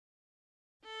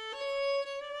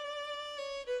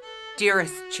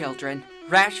Dearest children,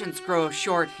 rations grow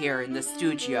short here in the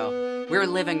studio. We're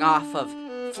living off of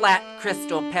flat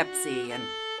Crystal Pepsi and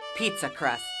pizza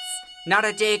crusts. Not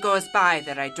a day goes by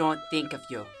that I don't think of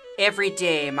you. Every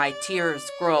day my tears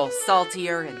grow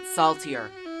saltier and saltier,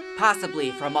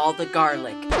 possibly from all the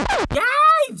garlic.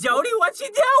 Hey, Jody, what you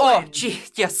doing? Oh, gee,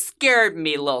 you scared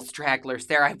me, little stragglers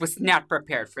there. I was not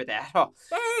prepared for that. Oh.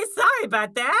 Hey, sorry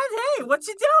about that. Hey, what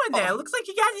you doing there? Looks like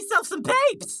you got yourself some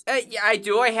papes. Yeah, I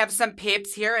do. I have some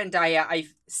papes here, and I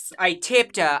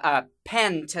taped a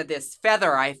pen to this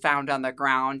feather I found on the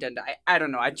ground, and I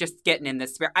don't know. I'm just getting in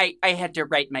this. I had to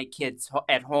write my kids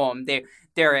at home.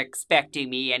 They're expecting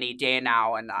me any day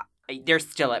now, and they're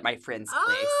still at my friend's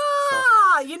place.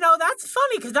 You know, that's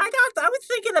funny, because I was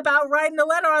thinking about writing a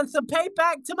letter on some paper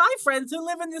back to my friends who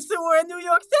live in the sewer in New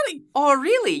York City. Oh,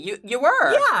 really? You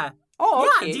were? Yeah. Oh,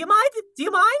 okay. Yeah, do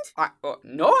you mind?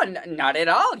 No, not at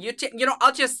all.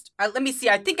 I'll just, let me see.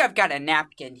 I think I've got a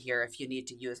napkin here if you need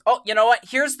to use. Oh, you know what?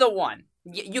 Here's the one.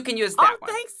 You can use that one.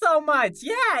 Oh, thanks so much.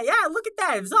 Yeah, look at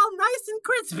that. It's all nice and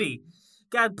crispy.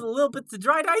 Got a little bits of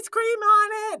dried ice cream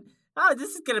on it. Oh,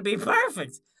 this is going to be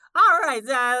perfect. All right,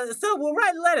 so we'll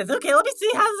write letters. Okay, let me see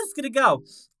how this is going to go.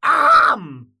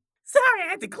 Sorry, I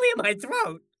had to clear my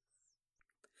throat.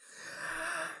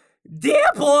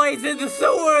 Dear boys in the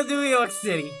sewer of New York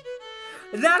City,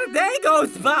 not a day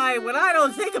goes by when I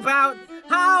don't think about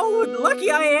how lucky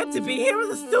I am to be here in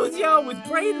the studio with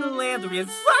Braden and Landry.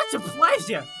 It's such a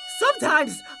pleasure.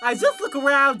 Sometimes I just look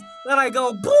around and I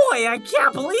go, boy, I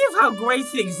can't believe how great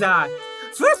things are.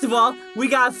 First of all, we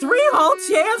got 3 whole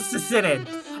chairs to sit in.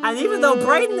 And even though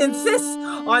Braden insists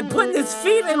on putting his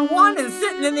feet in one and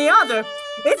sitting in the other,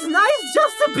 it's nice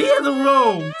just to be in the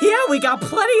room. Here we got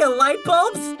plenty of light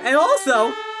bulbs, and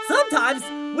also, sometimes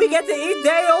we get to eat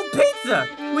day-old pizza,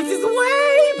 which is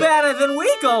way better than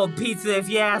week-old pizza if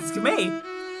you ask me.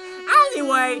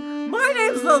 Anyway, my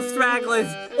name's Little Stragglers.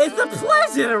 It's a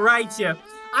pleasure to write you.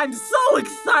 I'm so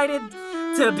excited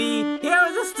to be here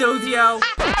in the studio.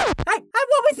 Hey,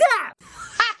 what was that?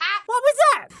 What was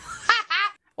that?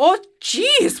 Oh,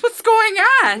 jeez, what's going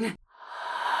on?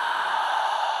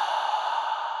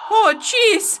 Oh,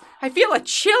 jeez, I feel a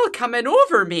chill coming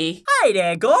over me. Hey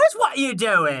there, guys, what are you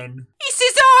doing? This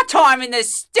is our time in the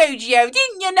studio.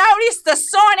 Didn't you notice the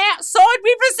sign outside?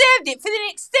 We've reserved it for the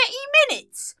next 30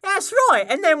 minutes. That's right,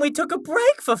 and then we took a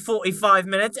break for 45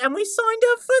 minutes and we signed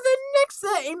up for the next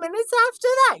 30 minutes after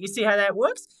that. You see how that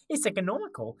works? It's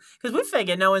economical, because we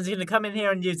figure no one's going to come in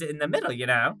here and use it in the middle, you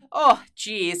know? Oh,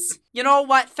 jeez. You know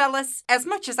what, fellas? As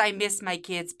much as I miss my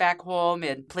kids back home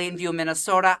in Plainview,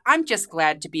 Minnesota, I'm just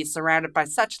glad to be surrounded by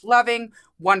such loving,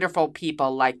 wonderful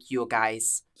people like you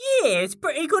guys. Yeah, it's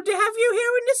pretty good to have you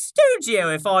here in the studio,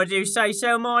 if I do say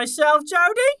so myself,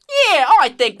 Jody. Yeah, I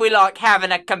think we like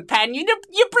having a companion.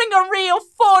 You bring a real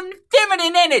fun,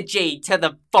 feminine energy to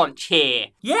the bunch here.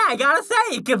 Yeah, I gotta say,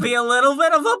 it could be a little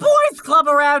bit of a boys' club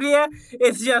around here.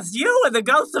 It's just you and the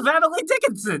ghost of Emily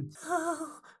Dickinson.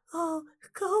 Oh,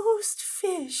 ghost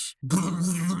fish.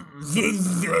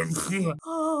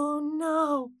 Oh,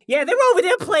 no. Yeah, they're over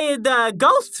there playing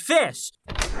ghost fish.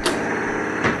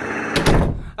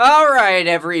 All right,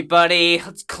 everybody,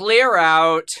 let's clear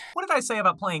out. What did I say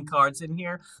about playing cards in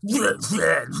here?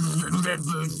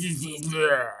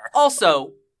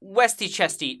 Also, Westy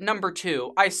Chesty, number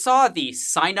 2, I saw the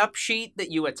sign-up sheet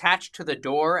that you attached to the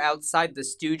door outside the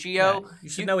studio. Yeah, you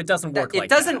should know it doesn't work like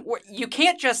that. It doesn't work. You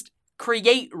can't just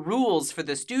create rules for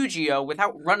the studio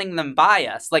without running them by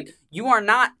us. Like, you are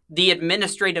not the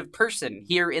administrative person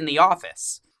here in the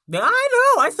office. I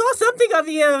know. I saw something on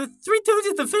the Three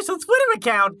Stooges official Twitter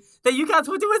account that you guys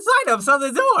were doing sign-ups on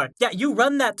the door. Yeah, you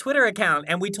run that Twitter account,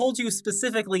 and we told you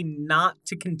specifically not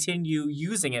to continue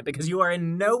using it because you are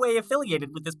in no way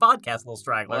affiliated with this podcast, Little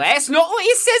Straggler. Well, that's not what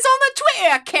it says on the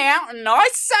Twitter account, and I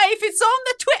say if it's on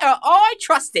the Twitter, I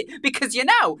trust it, because, you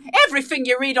know, everything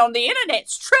you read on the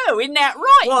internet's true, isn't that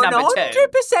right, well, number 2?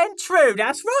 100% true.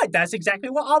 That's right. That's exactly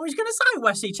what I was going to say,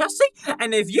 Wesley Chesty.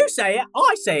 And if you say it,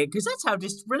 I say it, because that's how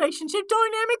this relationship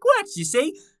dynamic works, you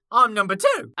see? I'm number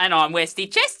 2. And I'm Westy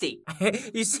Chesty.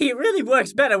 You see, it really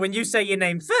works better when you say your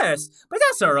name first, but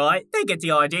that's all right. They get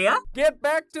the idea. Get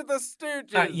back to the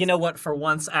Stooges. You know what? For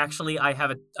once, actually, I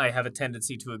have a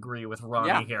tendency to agree with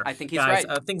Ronnie here. I think he's Guys,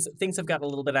 right. Things have gotten a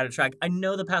little bit out of track. I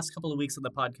know the past couple of weeks of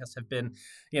the podcast have been,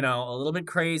 you know, a little bit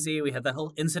crazy. We had that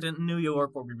whole incident in New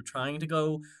York where we were trying to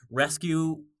go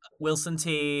rescue Wilson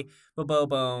T. Bag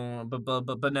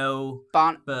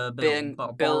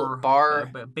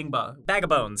of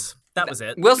Bones. That was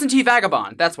it. Wilson T.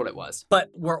 Vagabond, that's what it was. But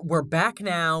we're back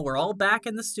now. We're all back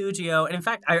in the studio. And in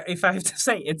fact, if I have to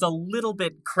say, it's a little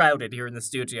bit crowded here in the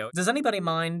studio. Does anybody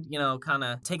mind, kind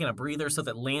of taking a breather so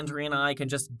that Landry and I can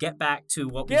just get back to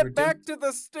what we were doing? Get back to the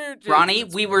Stooges. Ronnie,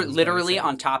 we were literally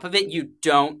on top of it. You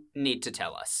don't need to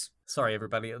tell us. Sorry,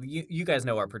 everybody. You guys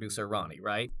know our producer, Ronnie,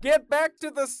 right? Get back to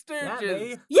the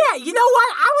Stooges. Yeah, you know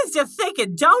what? I was just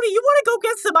thinking, Jody, you want to go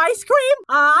get some ice cream?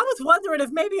 I was wondering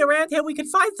if maybe around here we could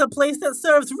find some place that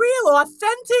serves real,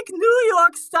 authentic New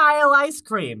York-style ice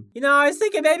cream. I was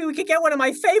thinking maybe we could get one of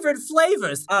my favorite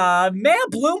flavors. Mayor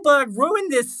Bloomberg ruined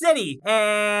this city,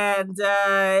 and,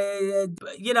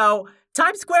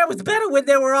 Times Square was better when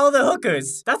there were all the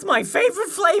hookers. That's my favorite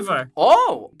flavor.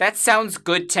 Oh, that sounds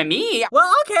good to me. Well,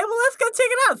 okay, let's go check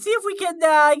it out. See if we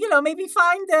can, maybe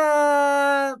find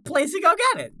a place to go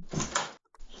get it.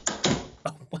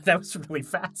 Oh, well, that was really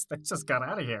fast. I just got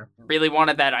out of here. Really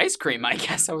wanted that ice cream, I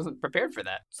guess. I wasn't prepared for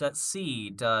that. Let's see,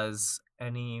 does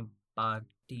anybody...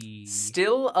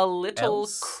 Still a little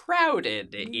else?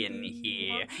 Crowded in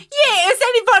here. Yeah, does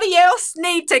anybody else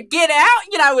need to get out?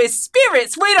 As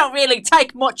spirits, we don't really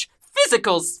take much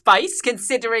physical space,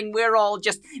 considering we're all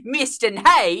just mist and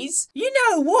haze. You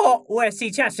know what,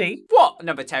 Wesley Chassie? What,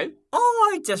 number 2?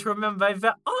 I just remembered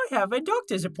that I have a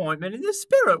doctor's appointment in the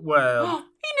spirit world.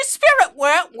 In the spirit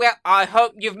world? Well, I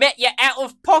hope you've met your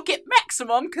out-of-pocket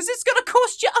maximum, because it's going to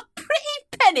cost you a pretty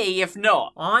penny if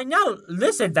not. I know.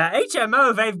 Listen, the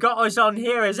HMO they've got us on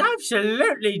here is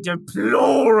absolutely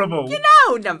deplorable.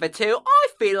 Number 2, I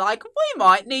feel like we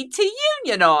might need to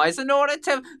unionise in order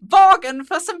to bargain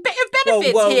for some better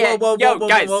benefits here.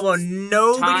 Guys,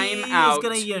 nobody time out. is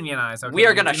going to unionize. Okay? We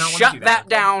are going to shut that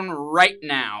down right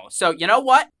now. So, you know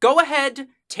what? Go ahead.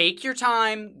 Take your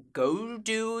time, go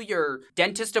do your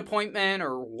dentist appointment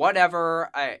or whatever.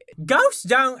 Ghosts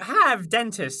don't have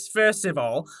dentists, first of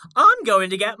all. I'm going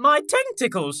to get my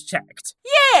tentacles checked.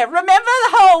 Yeah, remember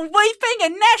the whole weeping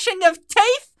and gnashing of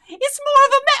teeth? It's more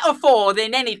of a metaphor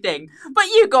than anything. But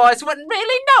you guys wouldn't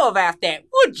really know about that,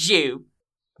 would you?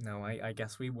 No, I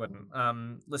guess we wouldn't.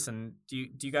 Listen, do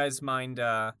you guys mind,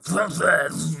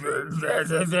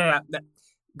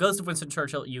 Ghost of Winston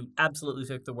Churchill, you absolutely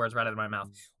took the words right out of my mouth.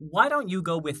 Why don't you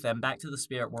go with them back to the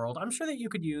spirit world? I'm sure that you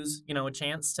could use, a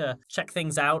chance to check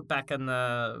things out back in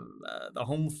the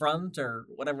home front or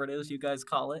whatever it is you guys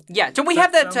call it. Yeah, do we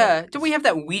have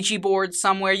that Ouija board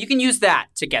somewhere? You can use that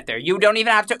to get there. You don't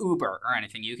even have to Uber or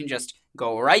anything. You can just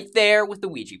go right there with the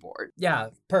Ouija board. Yeah,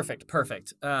 perfect.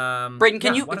 Brayden,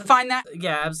 can you find that?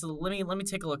 Yeah, absolutely. Let me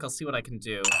take a look. I'll see what I can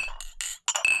do.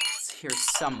 It's here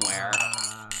somewhere.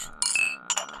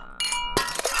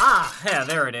 Yeah,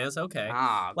 there it is. Okay.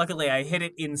 Luckily, I hid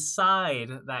it inside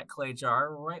that clay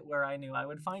jar, right where I knew I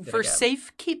would find it for again.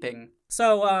 safekeeping.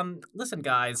 So, listen,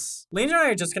 guys. Lena and I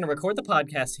are just going to record the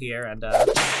podcast here, and,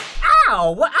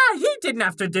 Ow! You didn't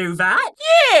have to do that!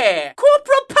 Yeah!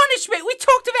 Corporal punishment! We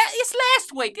talked about this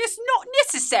last week! It's not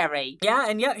necessary! Yeah,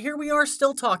 and yet here we are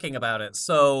still talking about it,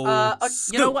 so...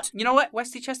 You know what?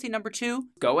 Westy Chesty number 2?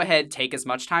 Go ahead, take as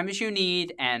much time as you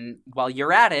need, and while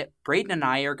you're at it, Brayden and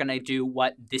I are gonna do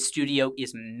what this studio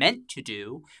is meant to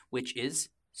do, which is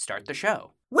start the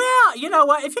show. Well, you know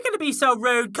what? If you're gonna be so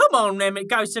rude, come on,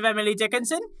 Ghost of Emily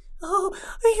Dickinson. Oh,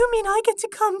 you mean I get to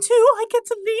come too? I get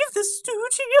to leave the studio?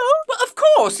 Well, of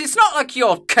course! It's not like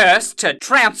you're cursed to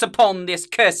trounce upon this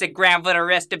cursed ground for the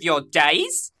rest of your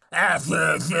days!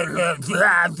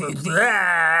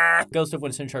 Ghost of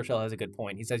Winston Churchill has a good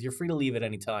point. He says you're free to leave at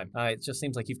any time. It just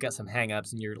seems like you've got some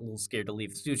hang-ups and you're a little scared to leave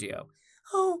the studio.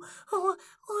 Oh, well,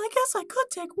 I guess I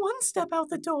could take one step out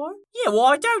the door. Yeah,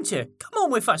 why don't you? Come on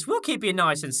with us. We'll keep you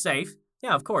nice and safe.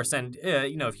 Yeah, of course. And,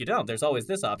 if you don't, there's always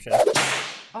this option.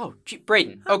 Oh,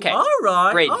 Brayden. Okay. All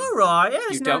right. Brayden, all right. Yeah,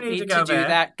 you don't need to do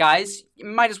that. Guys, you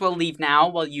might as well leave now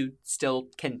while you still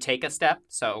can take a step.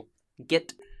 So,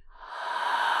 get...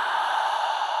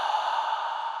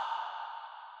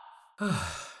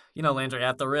 Landry,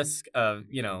 at the risk of,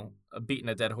 beating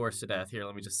a dead horse to death, here,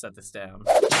 let me just set this down.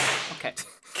 Okay.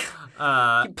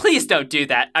 Please don't do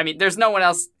that. I mean, there's no one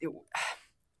else...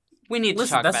 We need to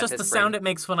talk about this. That's just the sound it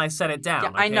makes when I set it down. Yeah,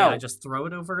 okay? I know. I just throw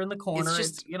it over in the corner. It's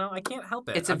just, I can't help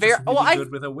it. It's I'm just really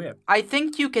good with a whip. I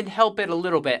think you can help it a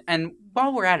little bit. And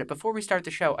while we're at it, before we start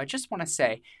the show, I just want to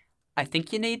say, I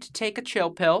think you need to take a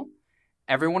chill pill.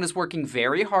 Everyone is working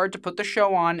very hard to put the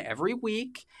show on every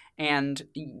week. And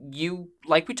you,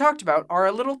 like we talked about, are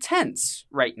a little tense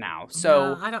right now.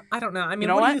 So I don't know. I mean,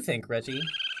 what do you think, Reggie?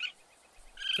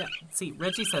 Yeah, see,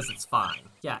 Reggie says it's fine.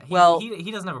 Yeah,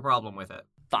 he doesn't have a problem with it.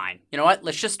 Fine. You know what?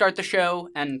 Let's just start the show,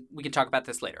 and we can talk about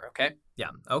this later, okay?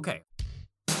 Yeah, okay.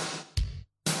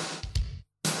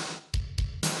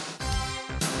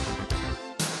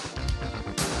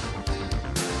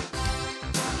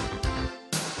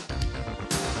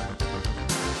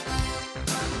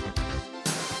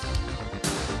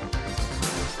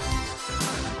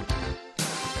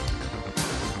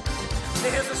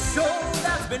 There's a show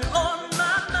that's been on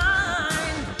my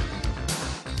mind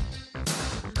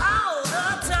all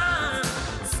the time.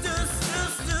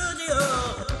 Studio.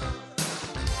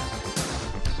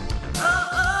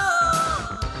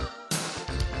 Oh.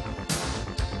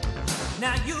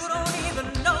 Now you don't even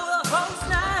know the host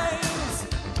names,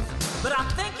 but I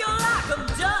think you'll like them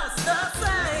just the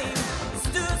same.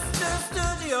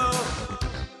 Studio.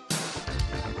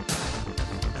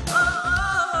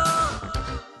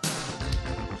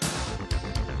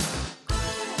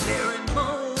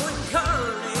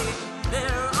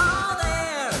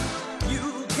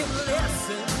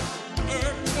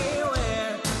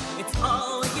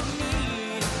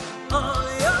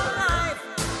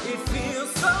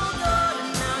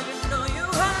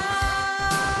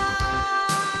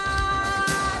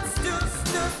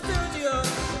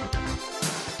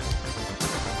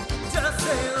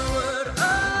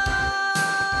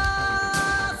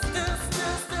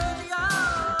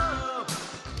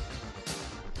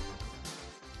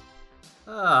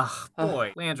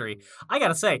 Boy, Landry, I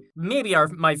gotta say, maybe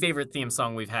my favorite theme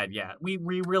song we've had yet. We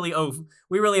really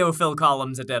owe Phil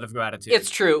Collins a debt of gratitude. It's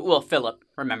true. Well, Philip,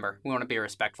 remember, we want to be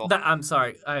respectful. I'm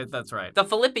sorry. That's right. The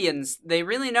Philippians, they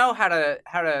really know how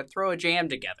to throw a jam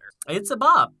together. It's a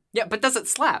bop. Yeah, but does it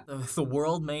slap? The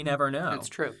world may never know. It's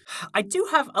true. I do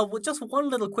have just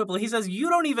one little quibble. He says, you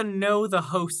don't even know the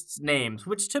hosts' names,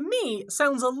 which to me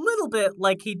sounds a little bit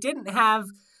like he didn't have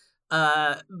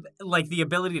like the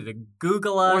ability to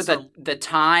Google us. Or the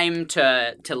time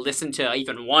to listen to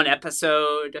even one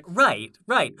episode. Right.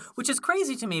 Which is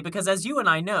crazy to me because as you and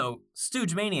I know,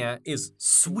 Stooge Mania is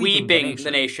sweeping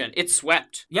the nation. It's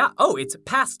swept. Yeah. Oh, it's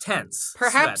past tense.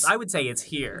 Perhaps. Swept. I would say it's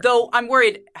here. Though I'm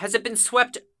worried, has it been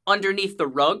swept underneath the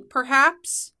rug,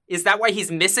 perhaps? Is that why he's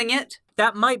missing it?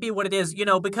 That might be what it is,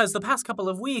 because the past couple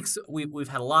of weeks we've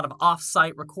had a lot of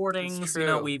off-site recordings. That's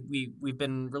true. We've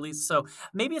been released, so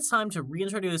maybe it's time to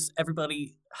reintroduce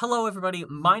everybody. Hello, everybody.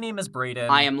 My name is Braden.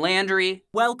 I am Landry.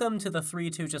 Welcome to the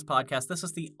Three Tooges podcast. This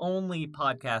is the only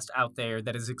podcast out there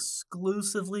that is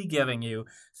exclusively giving you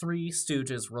Three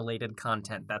Stooges related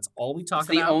content. That's all we talk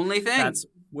about. It's the only thing.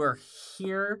 We're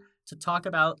here to talk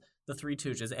about the Three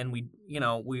Tooges, and we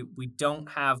don't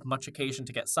have much occasion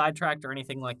to get sidetracked or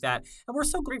anything like that, and we're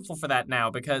so grateful for that now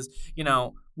because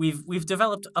we've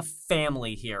developed a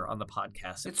family here on the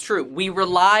podcast. It's true. We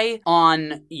rely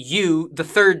on you, the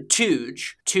third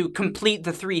Tooge, to complete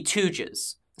the Three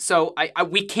Tooges. So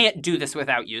we can't do this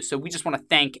without you. So we just want to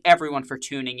thank everyone for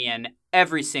tuning in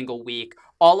every single week.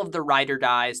 All of the ride or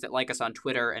dies that like us on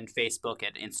Twitter and Facebook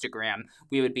and Instagram.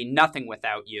 We would be nothing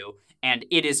without you. And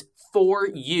it is for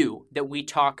you that we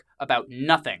talk about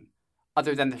nothing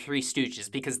other than the Three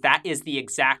Stooges, because that is the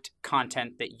exact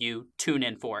content that you tune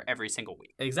in for every single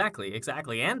week. Exactly.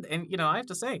 And I have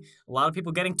to say, a lot of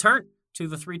people getting turned to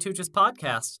the Three Tooges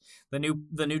podcast. The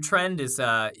new trend is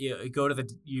you go to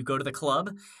the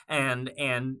club and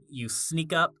you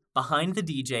sneak up behind the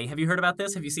DJ. Have you heard about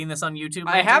this? Have you seen this on YouTube?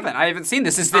 I haven't seen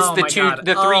this. Is this the Three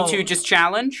Tooges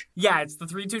challenge? Yeah, it's the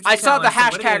Three Tooges challenge. I saw the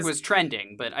hashtag was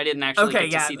trending, but I didn't actually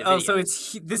get to see the video. So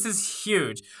this is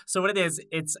huge. So what it is,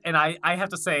 I have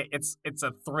to say it's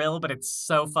a thrill, but it's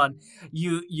so fun.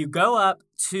 You go up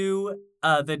to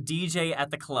the DJ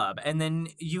at the club, and then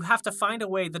you have to find a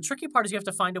way. The tricky part is you have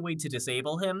to find a way to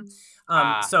disable him.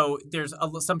 So there's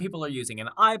some people are using an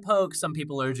eye poke, some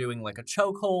people are doing like a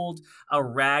chokehold, a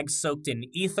rag soaked in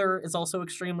ether is also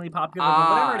extremely popular.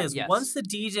 But whatever it is, yes. Once the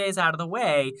DJ is out of the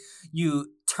way, you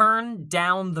turn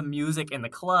down the music in the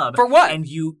club. For what? And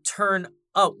you turn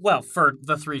for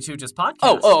the Three Tooges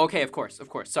podcast. Oh, okay, of course,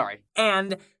 sorry.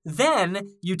 And then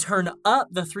you turn up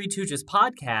the Three Tooges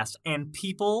podcast, and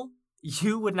people,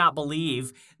 you would not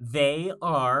believe, they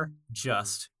are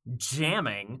just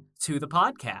jamming to the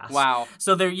podcast. Wow.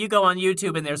 So there you go on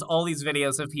YouTube, and there's all these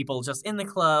videos of people just in the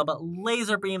club,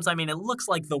 laser beams. I mean, it looks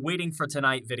like the Waiting for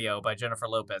Tonight video by Jennifer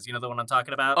Lopez. You know the one I'm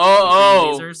talking about?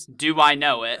 Do I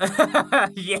know it?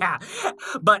 Yeah.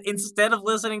 But instead of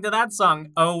listening to that song,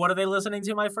 what are they listening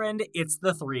to, my friend? It's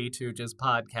the Three Tooges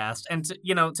podcast. And,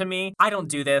 to me, I don't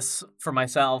do this for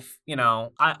myself.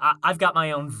 I've got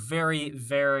my own very,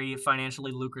 very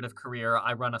financially lucrative career.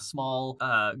 I run a small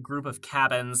group of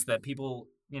cabins that people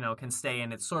can stay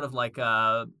in. It's sort of like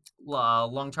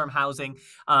long-term housing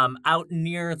out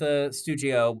near the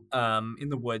studio in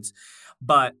the woods.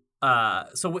 But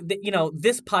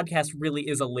this podcast really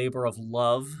is a labor of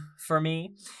love for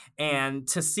me. And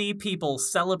to see people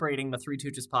celebrating the Three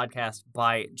Tooges podcast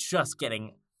by just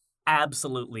getting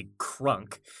absolutely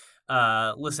crunk,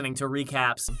 listening to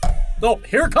recaps. Oh,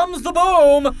 here comes the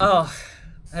boom! Oh,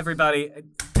 everybody,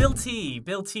 Bill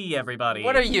T, everybody.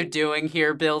 What are you doing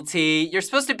here, Bill T? You're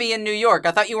supposed to be in New York.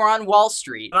 I thought you were on Wall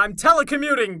Street. I'm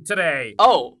telecommuting today.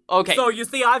 Oh, okay. So you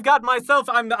see, I've got myself.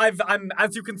 I'm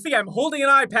as you can see, I'm holding an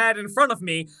iPad in front of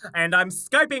me, and I'm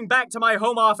Skyping back to my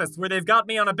home office where they've got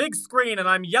me on a big screen, and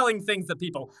I'm yelling things at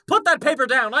people. Put that paper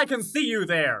down. I can see you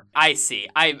there. I see.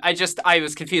 I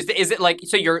was confused. Is it like,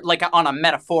 so you're like on a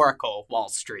metaphorical Wall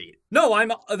Street? No,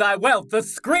 well, the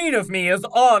screen of me is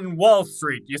on Wall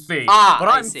Street, you see. But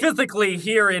I'm physically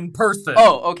here in person.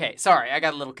 Oh, okay. Sorry, I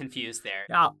got a little confused there.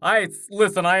 Yeah,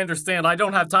 listen, I understand. I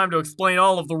don't have time to explain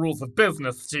all of the rules of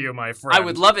business to you, my friend. I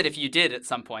would love it if you did at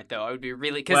some point, though. I would be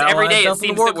really, because every day it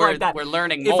seems that we're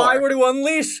learning more. If I were to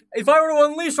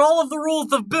unleash all of the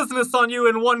rules of business on you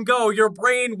in one go, your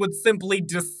brain would simply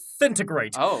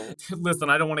disintegrate. Oh. Listen,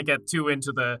 I don't want to get too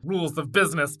into the rules of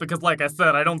business because, like I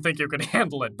said, I don't think you can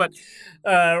handle it. But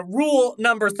rule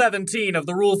number 17 of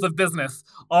the rules of business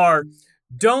are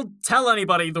don't tell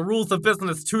anybody the rules of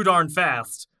business too darn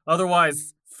fast.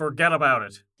 Otherwise, forget about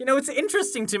it. You know, it's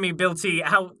interesting to me, Bill T,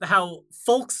 how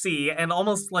folksy and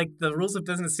almost like the rules of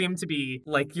business seem to be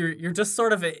like you're just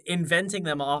sort of inventing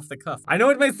them off the cuff. I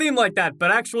know it may seem like that, but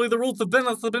actually the rules of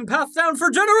business have been passed down for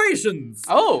generations.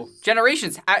 Oh,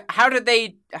 generations. How did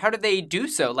they do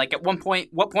so? Like at what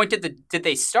point did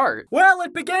they start? Well,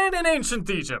 it began in ancient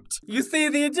Egypt. You see,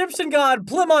 the Egyptian god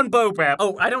Plimonbopep.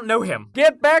 Oh, I don't know him.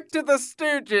 Get back to the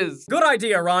Stooges. Good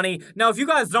idea, Ronnie. Now, if you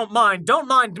guys don't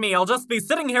mind me. I'll just be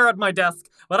sitting here at my desk.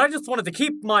 But I just wanted to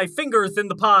keep my fingers in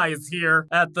the pies here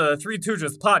at the Three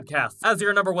Stooges podcast as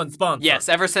your number one sponsor. Yes,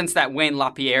 ever since that Wayne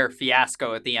LaPierre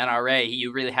fiasco at the NRA,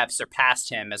 you really have surpassed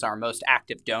him as our most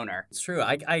active donor. It's true.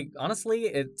 I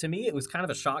honestly, to me, it was kind of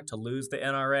a shock to lose the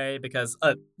NRA because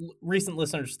recent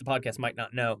listeners to the podcast might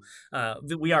not know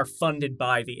that we are funded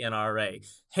by the NRA.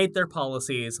 Hate their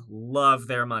policies, love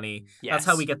their money. Yes. That's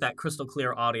how we get that crystal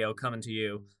clear audio coming to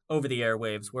you over the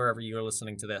airwaves, wherever you're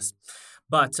listening to this.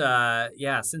 But,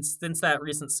 since that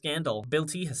recent scandal, Bill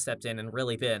T has stepped in and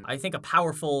really been, I think, a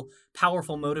powerful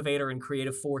motivator and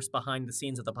creative force behind the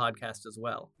scenes of the podcast as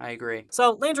well. I agree.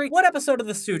 So, Landry, what episode of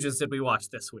The Stooges did we watch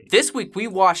this week? This week, we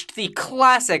watched the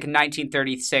classic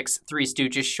 1936 Three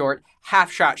Stooges short,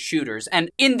 Half-Shot Shooters. And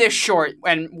in this short,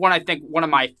 and one of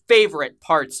my favorite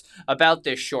parts about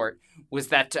this short was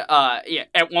that,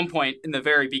 at one point in the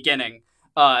very beginning,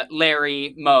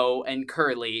 Larry, Moe, and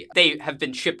Curly, they have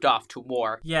been shipped off to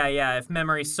war. Yeah, if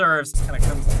memory serves. Kind of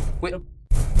comes... Wait.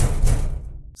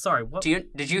 Sorry, what?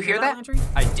 Did you hear that?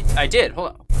 I did.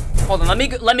 Hold on.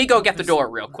 Let me go get the door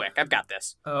real quick. I've got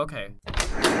this. Oh, okay.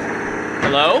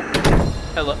 Hello?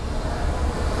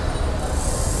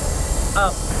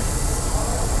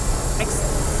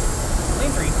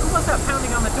 Landry, who was that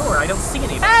pounding on the door? I don't see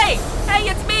anybody. Hey,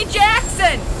 it's me,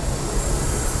 Jackson!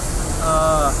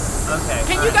 Okay.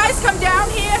 Can you guys come down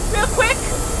here real quick?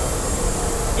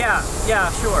 Yeah,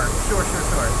 sure.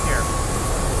 Here.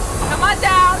 Come on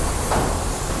down.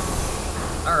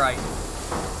 All right.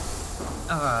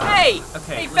 Hey,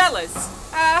 fellas.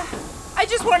 I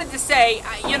just wanted to say,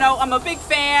 I'm a big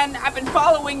fan. I've been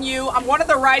following you. I'm one of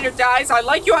the ride or dies. I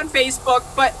like you on Facebook,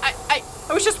 but I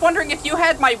was just wondering if you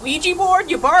had my Ouija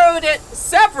board. You borrowed it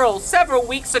several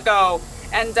weeks ago,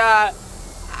 and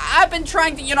I've been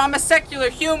trying to, I'm a secular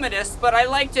humanist, but I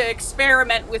like to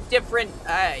experiment with different,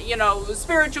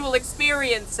 spiritual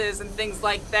experiences and things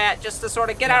like that, just to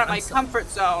sort of get out of my comfort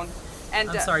zone. And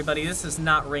I'm sorry, buddy, this is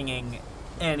not ringing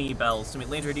any bells to me.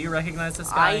 Landry, do you recognize this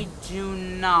guy? I do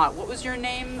not. What was your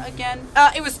name again?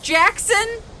 It was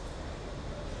Jackson?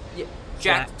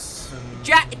 Jacksony?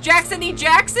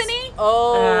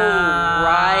 Oh,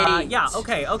 right. Yeah,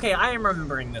 okay, I am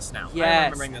remembering this now.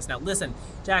 Yes. Listen,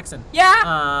 Jackson.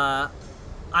 Yeah?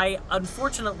 I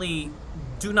unfortunately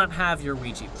do not have your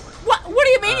Ouija board. What do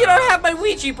you mean you don't have my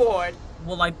Ouija board?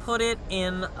 Well, I put it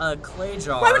in a clay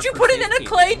jar. Why would you put it in a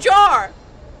clay jar?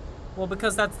 Well,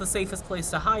 because that's the safest place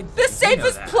to hide things. The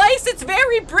safest place? It's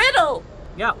very brittle.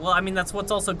 Yeah, well, I mean, that's what's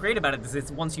also great about it, is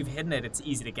it's once you've hidden it, it's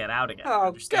easy to get out again.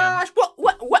 Oh, gosh.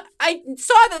 What? I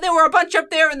saw that there were a bunch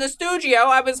up there in the studio.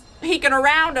 I was peeking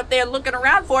around up there, looking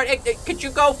around for it. Could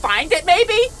you go find it,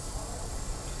 maybe?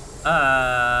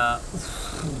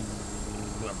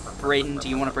 Brayden, do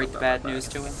you want to break the bad news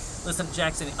to him? Listen,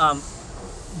 Jackson,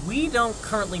 we don't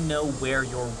currently know where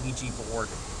your Ouija board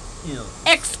is.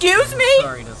 Excuse me?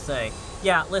 Sorry to say.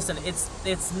 Yeah, listen,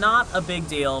 it's not a big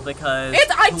deal because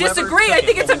I disagree. I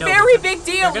think it's a very big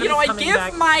deal. I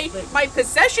give my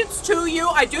possessions to you.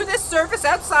 I do this service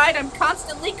outside. I'm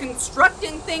constantly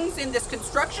constructing things in this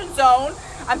construction zone.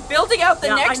 I'm building out the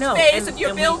Yeah, I next know, phase and- of your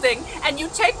and building, and you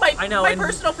take my and-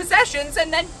 personal possessions,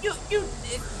 and then you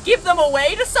give them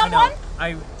away to someone?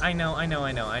 I know.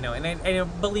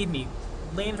 And believe me,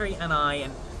 Landry and I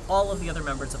and all of the other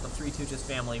members of the Three Tooches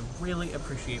family really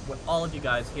appreciate what all of you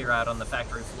guys here out on the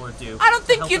factory floor do. I don't to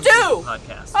think help you improve do. the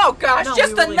podcast. Oh gosh, No,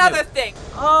 just we really another do. thing.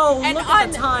 Oh, And look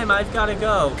at the time. I've got to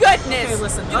go. Goodness, Okay,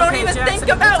 listen. you don't okay, even Jackson,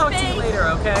 think about we'll talk me. to you later,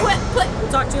 okay?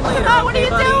 We'll talk to you later, Come on, what are okay, you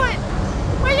buddy? doing?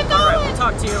 Where you going? All right, we'll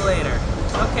talk to you later.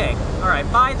 Okay, all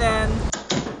right, bye then.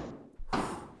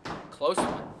 Close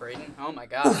one, Braden. Oh my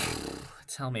god.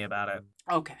 Tell me about it.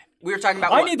 Okay, we were talking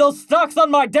about I what? need those stocks on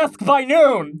my desk by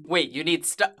noon. Wait, you need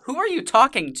stuff? Who are you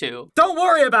talking to? Don't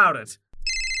worry about it.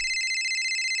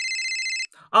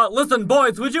 Listen,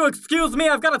 boys, would you excuse me?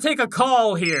 I've got to take a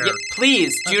call here. Yeah,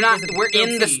 please, do not. Listen, We're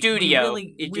in the Guilty, studio.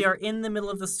 We are in the middle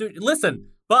of the studio. Listen,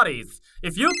 buddies,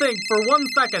 if you think for 1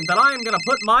 second that I am going to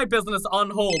put my business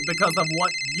on hold because of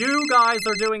what you guys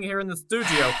are doing here in the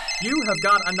studio, you have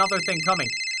got another thing coming.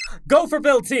 Go for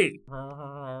Bill T.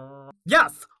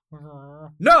 Yes.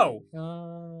 No.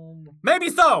 Maybe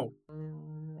so.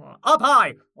 Up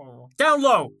high. Down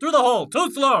low. Through the hole.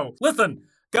 Too slow. Listen,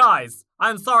 guys,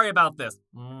 I'm sorry about this.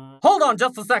 Hold on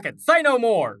just a second. Say no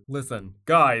more. Listen,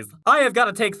 guys, I have got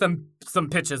to take some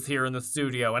pitches here in the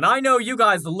studio, and I know you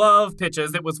guys love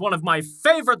pitches. It was one of my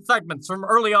favorite segments from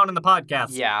early on in the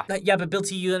podcast. Yeah. Yeah, but Bill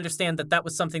T, you understand that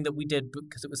was something that we did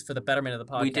because it was for the betterment of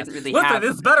the podcast. We didn't really Listen, have...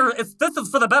 this is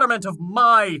for the betterment of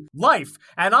my life,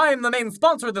 and I am the main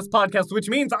sponsor of this podcast, which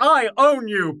means I own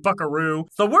you, buckaroo.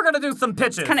 So we're gonna do some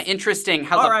pitches. It's kind of interesting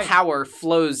how All the right. power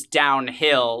flows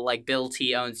downhill. Like Bill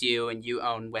T owns you, and you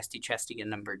own Westy Chestigan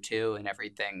 #2 and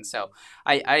everything. So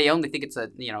I only think it's a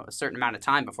certain amount of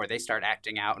time before they start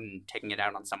acting out and taking it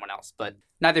out on someone else. But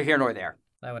neither here nor there.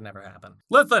 That would never happen.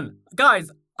 Listen,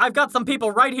 guys, I've got some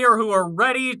people right here who are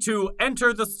ready to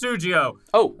enter the studio.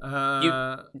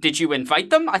 Oh, did you invite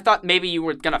them? I thought maybe you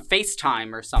were gonna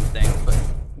FaceTime or something.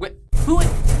 But who?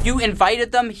 You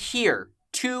invited them here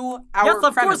to our yes,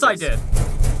 of premises. course I did.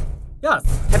 Yes.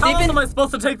 Have How they else been- am I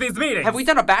supposed to take these meetings? Have we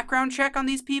done a background check on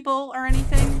these people or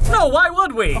anything? No, why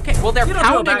would we? Okay, well they're you don't do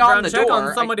a pounding background on the check door.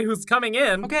 on somebody who's coming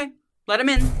in. Okay, let them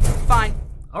in. Fine.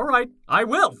 All right, I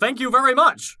will. Thank you very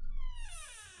much.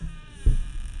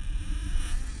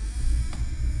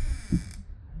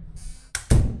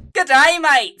 G'day,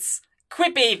 mates!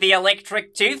 Quippy the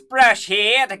electric toothbrush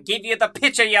here to give you the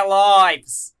pitch of your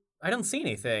lives. I don't see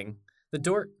anything. The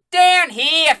door... Down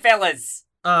here, fellas!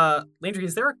 Landry,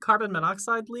 is there a carbon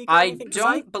monoxide leak? or I anything? 'Cause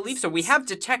don't believe so. We have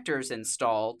detectors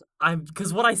installed.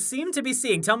 Because what I seem to be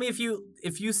seeing, tell me if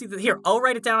you see that. Here, I'll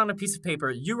write it down on a piece of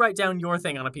paper. You write down your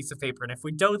thing on a piece of paper, and if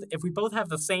we both have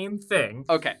the same thing,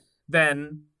 Okay.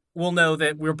 then we'll know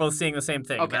that we're both seeing the same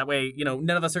thing. Okay. That way, none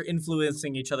of us are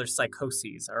influencing each other's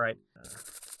psychoses. All right.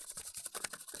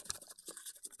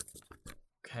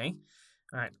 Okay.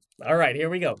 All right. Here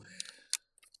we go.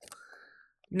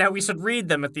 Now we should read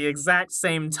them at the exact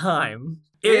same time.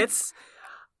 It's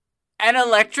An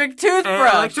electric an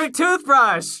toothbrush! electric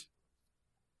toothbrush.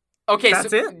 Okay,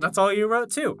 That's it. That's all you wrote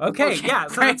too. Okay, Okay, yeah.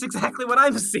 So great. that's exactly what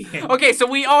I'm seeing. Okay, so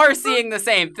we are seeing the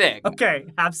same thing. Okay,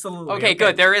 absolutely. Okay,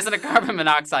 good. There isn't a carbon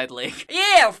monoxide leak.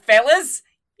 Yeah, fellas.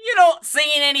 You're not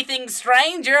seeing anything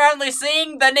strange. You're only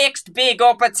seeing the next big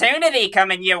opportunity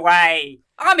coming your way.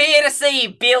 I'm here to see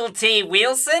Bill T.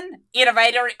 Wilson,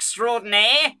 innovator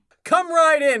extraordinaire. Come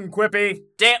right in, Quippy.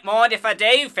 Don't mind if I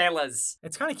do, fellas.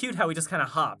 It's kind of cute how he just kind of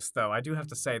hops, though. I do have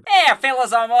to say that. Yeah,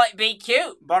 fellas, I might be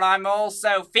cute, but I'm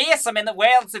also fearsome in the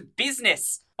worlds of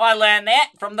business. I learned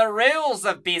that from the rules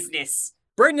of business.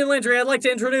 Braden and Landry, I'd like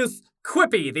to introduce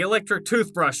Quippy, the electric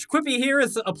toothbrush. Quippy here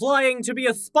is applying to be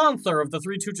a sponsor of the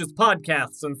Three Tooches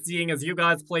podcast, and seeing as you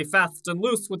guys play fast and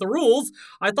loose with the rules,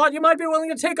 I thought you might be willing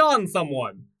to take on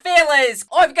someone. Fellas,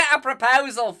 I've got a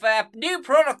proposal for a new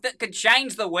product that could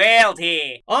change the world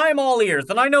here. I'm all ears,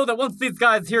 and I know that once these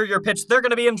guys hear your pitch, they're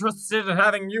going to be interested in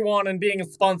having you on and being a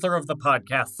sponsor of the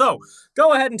podcast. So,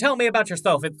 go ahead and tell me about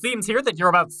yourself. It seems here that you're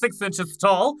about 6 inches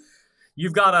tall.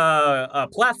 You've got a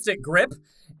plastic grip,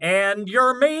 and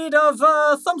you're made of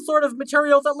some sort of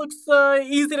material that looks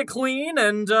easy to clean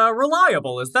and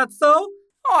reliable. Is that so?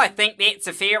 I think that's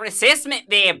a fair assessment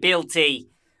there, Bill T.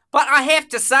 But I have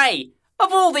to say,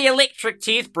 of all the electric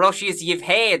toothbrushes you've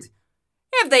had,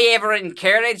 have they ever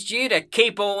encouraged you to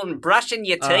keep on brushing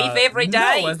your teeth every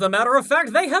day? No, as a matter of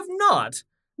fact, they have not.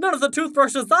 None of the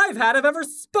toothbrushes I've had have ever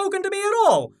spoken to me at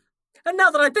all. And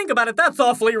now that I think about it, that's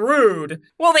awfully rude.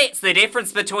 Well, that's the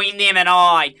difference between them and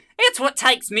I. It's what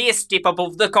takes me a step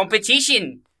above the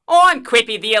competition. I'm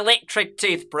Quippy the electric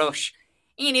toothbrush.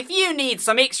 And if you need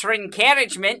some extra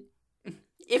encouragement,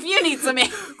 If you need some...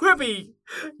 Quippy,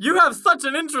 you have such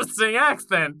an interesting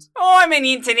accent. I'm an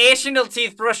international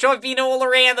toothbrush. I've been all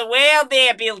around the world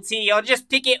there, Bill T. I'll just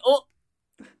pick it up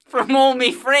from all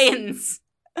my friends.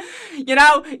 You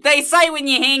know, they say when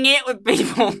you hang out with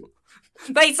people...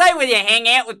 They say when you hang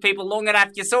out with people long enough,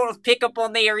 you sort of pick up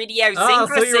on their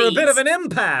idiosyncrasies. So you're a bit of an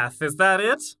empath, is that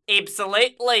it?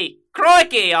 Absolutely.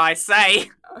 Crikey, I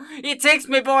say. It takes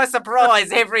me by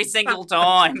surprise every single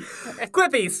time.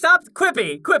 Quippy,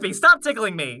 stop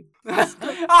tickling me.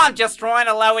 I'm just trying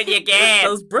to lower your gas.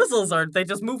 Those bristles they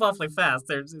just move awfully fast.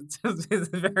 It's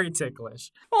very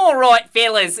ticklish. All right,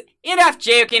 fellas, enough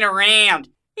joking around.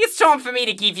 It's time for me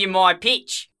to give you my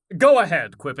pitch. Go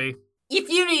ahead, Quippy. If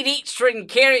you need extra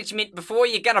encouragement before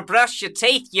you're gonna brush your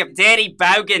teeth, you dirty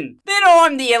bogan, then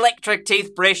I'm the electric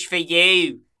toothbrush for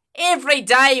you. Every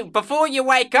day before you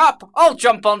wake up, I'll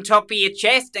jump on top of your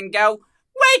chest and go,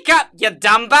 "Wake up, you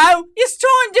Dumbo! It's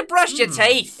time to brush your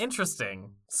teeth."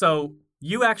 Interesting. So,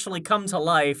 you actually come to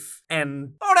life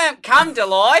and... I don't come to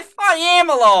life. I am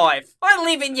alive. I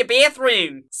live in your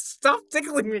bathroom. Stop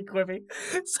tickling me, Quippy.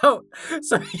 So...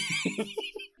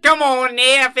 Come on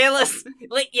now, fellas.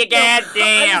 Let your guard down.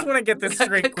 I just want to get this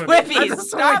straight, Quippy. Quippy, I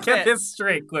just want to get this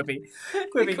straight, Quippy.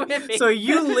 Quippy. So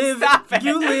you live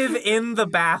in the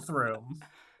bathroom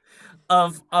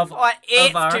of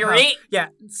it's our correct. house. Yeah.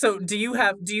 So do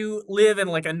you live in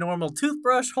like a normal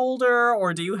toothbrush holder,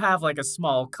 or do you have like a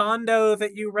small condo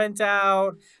that you rent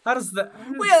out? Well,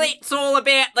 it's all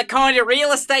about the kind of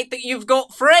real estate that you've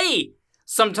got free.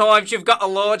 Sometimes you've got a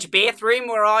large bathroom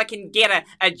where I can get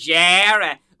a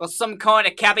jar or some kind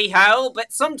of cubby hole,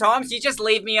 but sometimes you just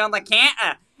leave me on the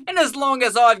counter. And as long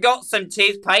as I've got some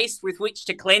toothpaste with which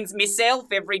to cleanse myself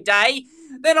every day,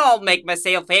 then I'll make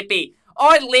myself happy.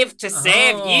 I live to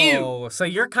serve you. Oh, so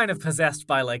you're kind of possessed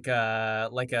by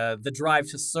the drive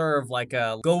to serve, like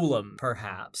a golem,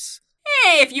 perhaps.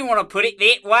 If you want to put it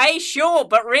that way, sure,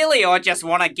 but really I just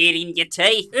want to get in your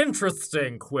teeth.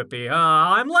 Interesting, Quippy.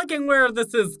 I'm liking where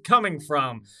this is coming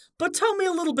from. But tell me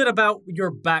a little bit about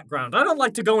your background. I don't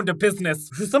like to go into business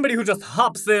with somebody who just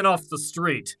hops in off the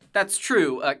street. That's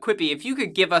true. Quippy, if you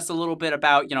could give us a little bit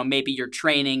about, maybe your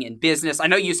training in business. I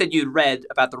know you said you'd read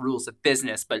about the rules of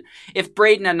business, but if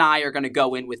Braden and I are going to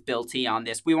go in with Bill T on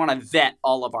this, we want to vet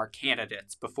all of our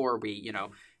candidates before we,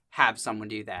 have someone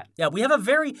do that. Yeah, we have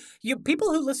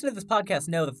people who listen to this podcast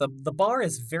know that the bar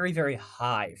is very, very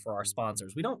high for our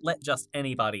sponsors. We don't let just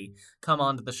anybody come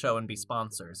onto the show and be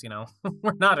sponsors,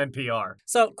 We're not NPR.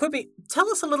 So, Quippy, tell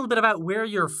us a little bit about where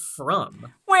you're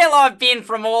from. Well, I've been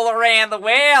from all around the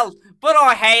world, but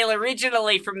I hail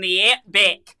originally from the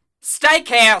Outback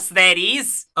Steakhouse, that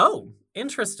is. Oh,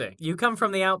 interesting. You come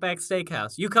from the Outback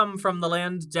Steakhouse. You come from the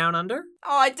land down under?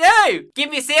 I do.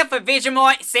 Give yourself a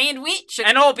Vegemite sandwich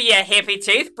and I'll be a happy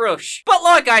toothbrush. But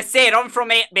like I said, I'm from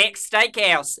Outback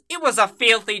Steakhouse. It was a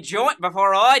filthy joint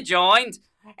before I joined.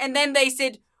 And then they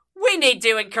said, we need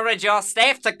to encourage our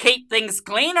staff to keep things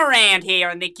clean around here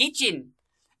in the kitchen.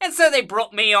 And so they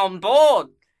brought me on board.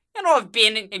 And I've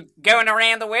been going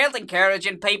around the world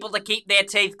encouraging people to keep their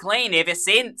teeth clean ever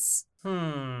since.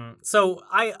 So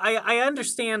I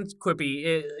understand,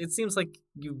 Quippy. It seems like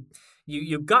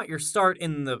you got your start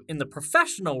in the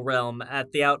professional realm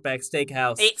at the Outback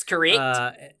Steakhouse. It's correct.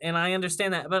 And I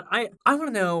understand that, but I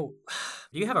want to know,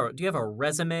 do you have a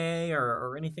resume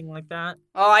or anything like that?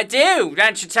 Oh, I do.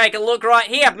 Don't you take a look right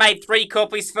here? I've made 3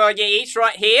 copies for you each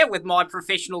right here with my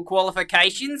professional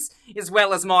qualifications, as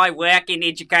well as my work in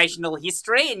educational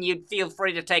history, and you'd feel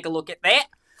free to take a look at that.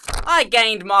 I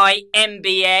gained my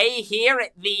MBA here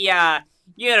at the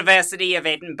University of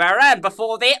Edinburgh, and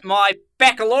before that, my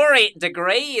baccalaureate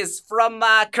degree is from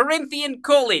Corinthian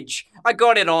College. I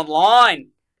got it online.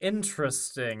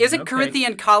 Interesting. Isn't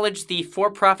Corinthian College the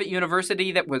for-profit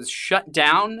university that was shut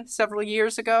down several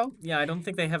years ago? Yeah, I don't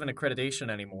think they have an accreditation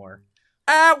anymore.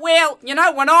 Well,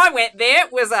 when I went there,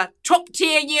 it was a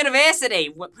top-tier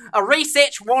university. A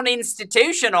Research One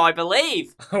institution, I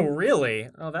believe. Oh, really?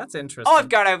 Oh, that's interesting. I've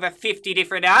got over 50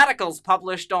 different articles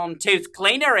published on tooth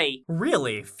cleanery.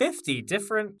 Really? 50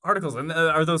 different articles? And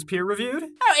are those peer-reviewed?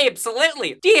 Oh,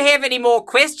 absolutely. Do you have any more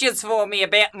questions for me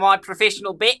about my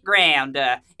professional background,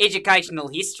 educational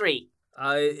history?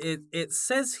 It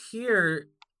says here,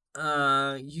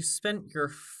 you spent your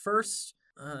first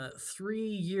 3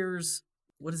 years...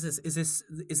 What is this?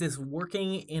 Is this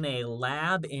working in a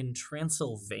lab in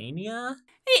Transylvania?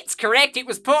 It's correct. It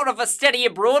was part of a study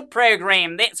abroad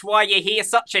program. That's why you hear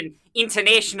such an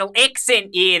international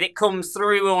accent here that comes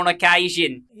through on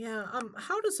occasion. Yeah,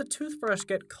 how does a toothbrush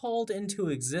get called into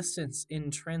existence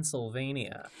in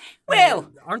Transylvania? Well,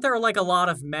 aren't there like a lot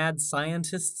of mad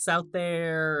scientists out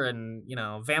there and,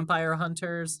 vampire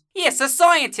hunters? yes, a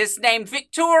scientist named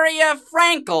Victoria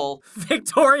Frankl.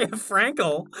 Victoria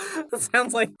Frankl? That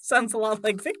sounds a lot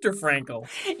like Viktor Frankl.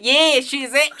 Yeah,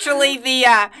 she's actually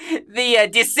the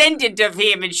descendant of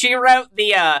him, and she wrote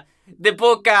the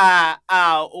book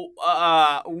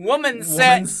Woman's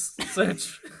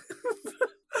Search.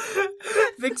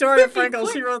 Victoria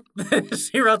Frankl, she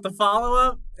wrote the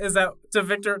follow-up. Is that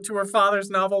to her father's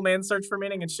novel Man's Search for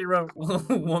Meaning, and she wrote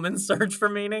Woman's Search for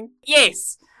Meaning?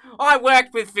 Yes. I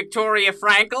worked with Victoria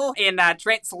Frankl in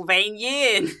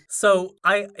Transylvania. So,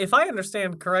 if I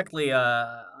understand correctly,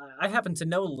 I happen to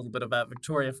know a little bit about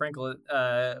Victoria Frankl.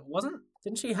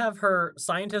 Didn't she have her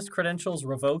scientist credentials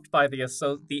revoked by the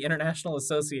International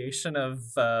Association of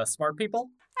Smart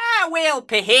People? Well,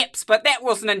 perhaps, but that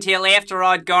wasn't until after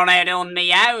I'd gone out on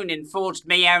my own and forged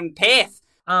my own path.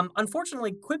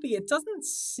 Unfortunately, Quippy, it doesn't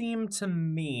seem to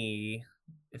me,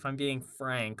 if I'm being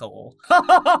Frankl.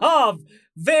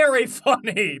 Very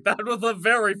funny! That was a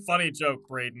very funny joke,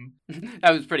 Braden.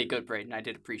 That was pretty good, Braden. I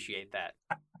did appreciate that.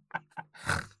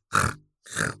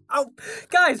 Oh,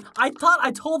 guys, I thought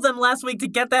I told them last week to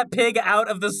get that pig out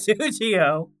of the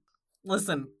studio.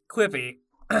 Listen, Quippy,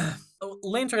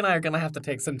 Landry and I are going to have to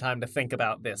take some time to think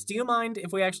about this. Do you mind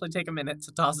if we actually take a minute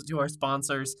to toss it to our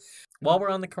sponsors? While we're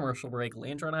on the commercial break,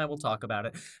 Landry and I will talk about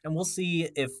it, and we'll see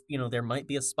if, there might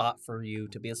be a spot for you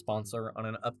to be a sponsor on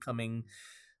an upcoming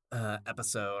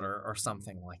episode or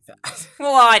something like that.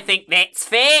 Well, I think that's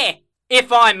fair,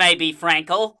 if I may be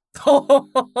Frankl.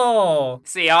 Oh,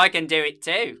 see, I can do it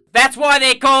too. That's why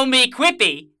they call me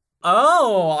Quippy.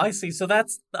 Oh, I see. So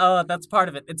that's part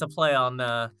of it. It's a play on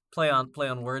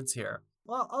words here.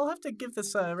 Well, I'll have to give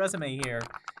this resume here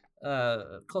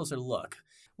a closer look.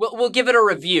 We'll give it a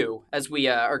review as we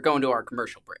are going to our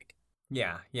commercial break.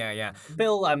 Yeah.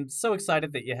 Bill, I'm so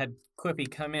excited that you had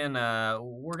Quippy come in.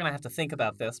 We're gonna have to think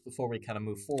about this before we kind of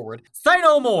move forward. Say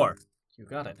no more. You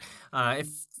got it. I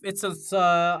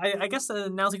guess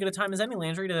now's as good a time as any,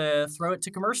 Landry, to throw it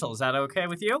to commercial. Is that okay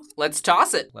with you? Let's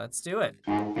toss it. Let's do it.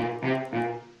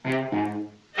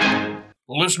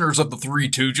 Listeners of the Three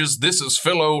Tooges, this is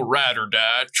fellow ride or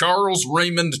die Charles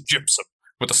Raymond Gypsum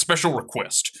with a special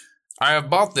request. I have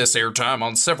bought this airtime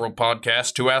on several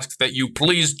podcasts to ask that you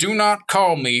please do not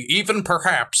call me, even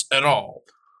perhaps at all.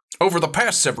 Over the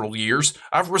past several years,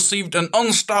 I've received an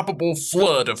unstoppable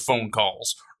flood of phone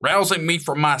calls, rousing me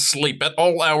from my sleep at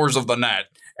all hours of the night,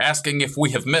 asking if we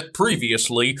have met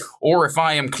previously or if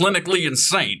I am clinically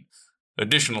insane.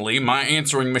 Additionally, my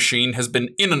answering machine has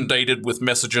been inundated with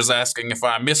messages asking if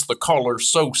I miss the caller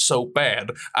so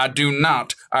bad. I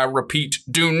repeat,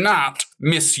 do not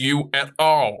miss you at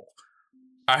all.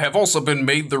 I have also been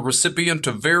made the recipient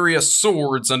of various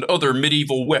swords and other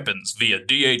medieval weapons via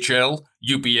DHL,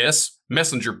 UPS,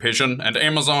 Messenger Pigeon, and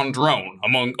Amazon Drone,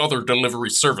 among other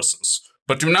delivery services,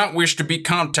 but do not wish to be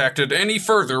contacted any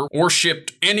further or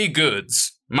shipped any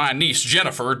goods. My niece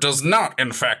Jennifer does not,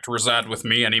 in fact, reside with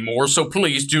me anymore, so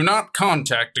please do not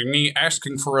contact me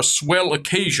asking for a swell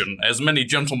occasion, as many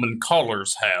gentlemen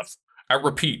callers have. I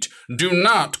repeat, do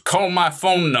not call my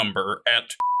phone number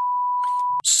at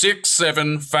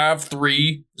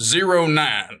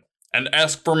 675309 and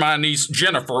ask for my niece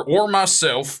Jennifer or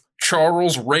myself,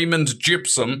 Charles Raymond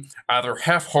Gypsum, either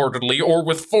half-heartedly or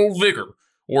with full vigor,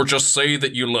 or just say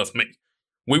that you love me.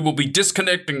 We will be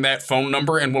disconnecting that phone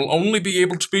number and will only be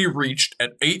able to be reached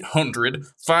at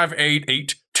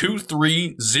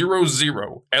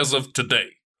 800-588-2300 as of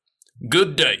today.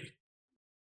 Good day.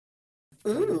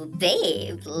 Ooh,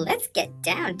 babe, let's get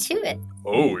down to it.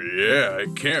 Oh yeah, I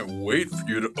can't wait for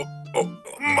you to... Oh,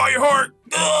 my heart!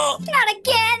 Ugh. Not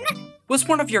again! Was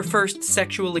one of your first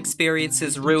sexual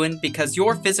experiences ruined because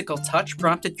your physical touch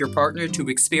prompted your partner to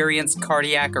experience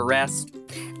cardiac arrest?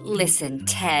 Listen,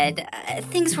 Ted,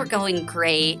 things were going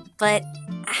great, but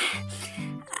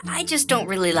I just don't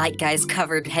really like guys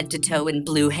covered head to toe in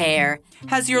blue hair.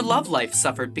 Has your love life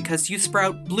suffered because you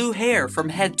sprout blue hair from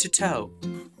head to toe?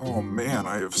 Oh man,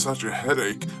 I have such a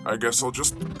headache. I guess I'll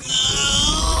just...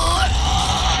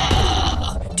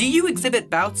 Do you exhibit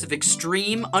bouts of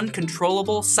extreme,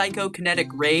 uncontrollable psychokinetic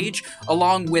rage,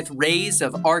 along with rays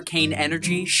of arcane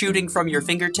energy shooting from your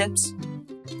fingertips?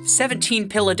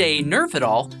 17-pill-a-day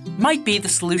Nervidol might be the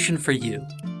solution for you.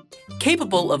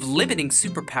 Capable of limiting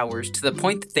superpowers to the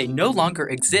point that they no longer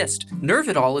exist,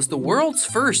 Nervidol is the world's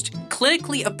first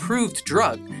clinically approved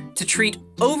drug to treat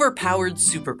overpowered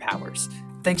superpowers.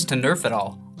 Thanks to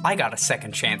Nerf-It-All, I got a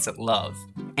second chance at love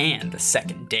and a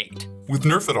second date. With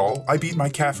Nerf-It-All, I beat my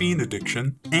caffeine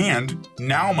addiction, and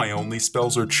now my only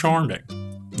spells are charming,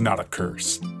 not a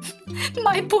curse.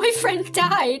 My boyfriend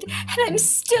died, and I'm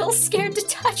still scared to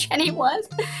touch anyone.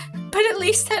 But at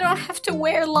least I don't have to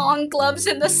wear long gloves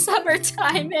in the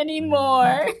summertime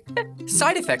anymore.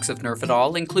 Side effects of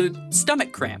Nerf-It-All include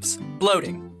stomach cramps,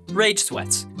 bloating, rage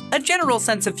sweats, a general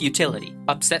sense of futility,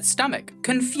 upset stomach,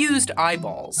 confused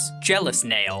eyeballs, jealous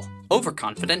nail,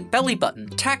 overconfident belly button,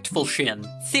 tactful shin,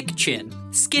 thick chin,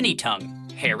 skinny tongue,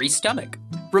 hairy stomach,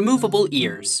 removable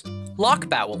ears, lock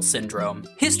bowel syndrome,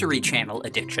 History Channel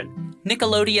addiction,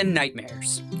 Nickelodeon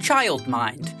nightmares, child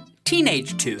mind,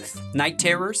 teenage tooth, night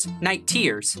terrors, night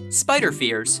tears, spider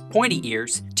fears, pointy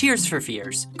ears, tears for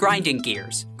fears, grinding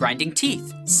gears, grinding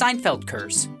teeth, Seinfeld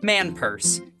curse, man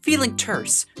purse, feeling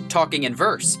terse, talking in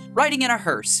verse, writing in a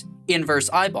hearse, inverse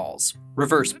eyeballs,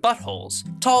 reverse buttholes,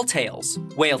 tall tales,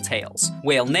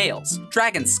 whale nails,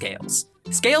 dragon scales,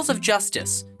 scales of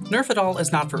justice. Nerf-It-All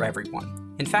is not for everyone.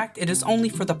 In fact, it is only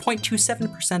for the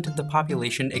 0.27% of the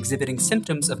population exhibiting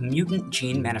symptoms of mutant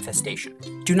gene manifestation.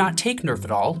 Do not take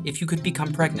Nerf-It-All if you could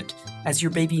become pregnant, as your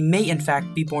baby may in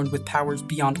fact be born with powers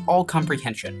beyond all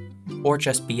comprehension, or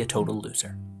just be a total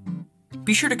loser.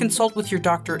 Be sure to consult with your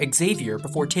Dr. Xavier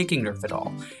before taking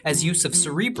Nerf-It-All, as use of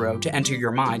Cerebro to enter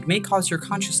your mind may cause your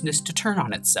consciousness to turn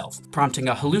on itself, prompting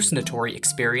a hallucinatory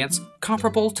experience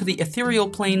comparable to the ethereal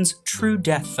plane's true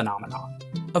death phenomenon.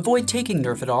 Avoid taking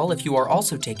Nerf-It-All if you are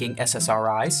also taking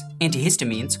SSRIs,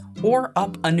 antihistamines, or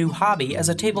up a new hobby as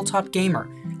a tabletop gamer,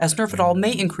 as Nerf-It-All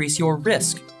may increase your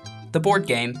risk. The board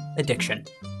game addiction.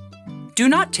 Do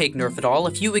not take Nerf-It-All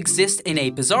if you exist in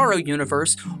a Bizarro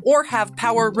universe or have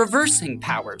power-reversing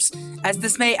powers, as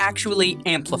this may actually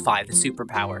amplify the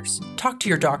superpowers. Talk to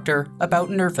your doctor about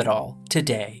Nerf-It-All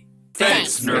today.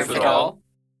 Thanks, Nerf-It-All.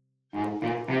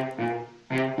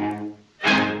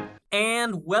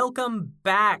 And welcome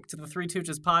back to the Three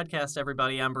Tooches podcast,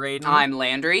 everybody. I'm Braden. I'm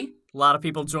Landry. A lot of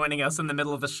people joining us in the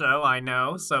middle of the show, I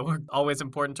know, so we're always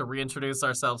important to reintroduce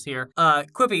ourselves here.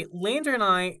 Quippy, Landry and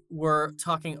I were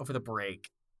talking over the break,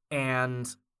 and,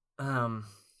 well,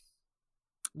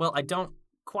 I don't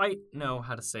quite know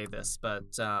how to say this,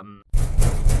 but,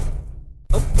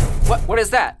 What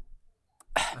is that?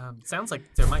 sounds like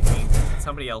there might be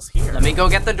somebody else here. Let me go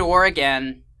get the door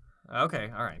again. Okay,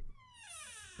 all right.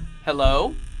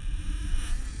 Hello?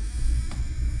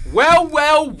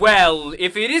 Well,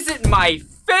 if it isn't my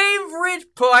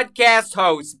favorite podcast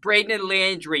host, Braden and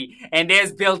Landry, and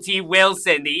there's Bill T.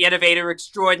 Wilson, the innovator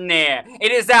extraordinaire,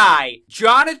 it is I,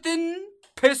 Jonathan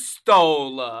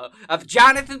Pistola, of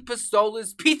Jonathan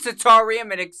Pistola's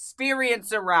Pizzatorium and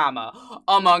Experiencerama,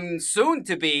 among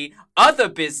soon-to-be other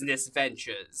business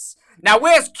ventures. Now,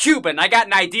 where's Cuban? I got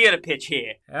an idea to pitch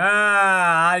here.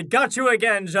 I got you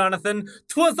again, Jonathan.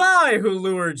 'Twas I who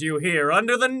lured you here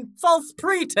under the false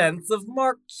pretense of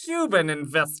Mark Cuban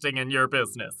investing in your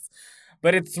business.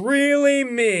 But it's really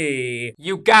me.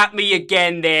 You got me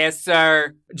again there,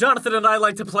 sir. Jonathan and I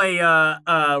like to play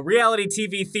reality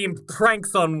TV-themed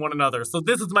pranks on one another, so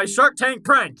this is my Shark Tank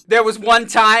prank. There was one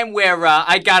time where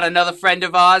I got another friend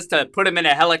of ours to put him in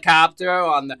a helicopter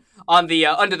on the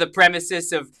under the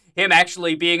premises of him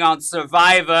actually being on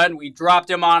Survivor, and we dropped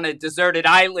him on a deserted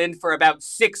island for about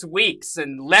 6 weeks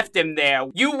and left him there.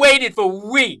 You waited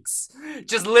for weeks,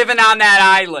 just living on that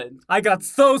island. I got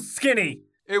so skinny.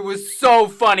 It was so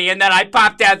funny, and then I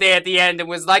popped out there at the end and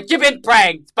was like, "You've been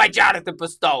pranked by Jonathan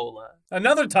Pistola."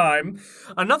 Another time,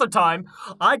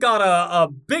 I got a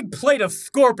big plate of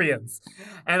scorpions,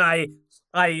 and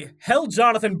I held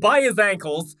Jonathan by his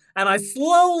ankles, and I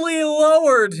slowly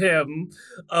lowered him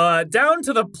down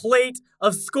to the plate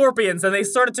of scorpions, and they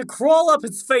started to crawl up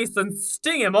his face and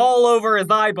sting him all over his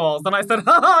eyeballs. And I said,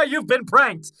 "Ha, you've been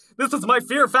pranked. This is my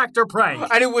Fear Factor prank."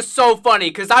 And it was so funny,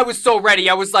 because I was so ready.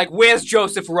 I was like, "Where's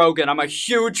Joseph Rogan? I'm a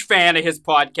huge fan of his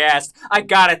podcast. I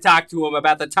gotta talk to him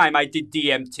about the time I did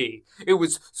DMT." It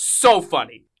was so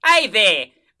funny. Hey there.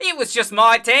 It was just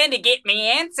my turn to get me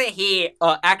answer here.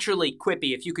 Actually,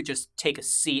 Quippy, if you could just take a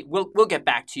seat, we'll get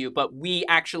back to you. But we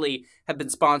actually have been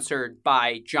sponsored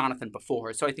by Jonathan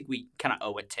before, so I think we kind of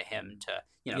owe it to him to,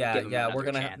 give him we're another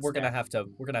gonna chance we're there.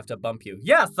 gonna have to bump you.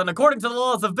 Yes, and according to the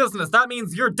laws of business, that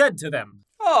means you're dead to them.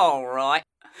 All right,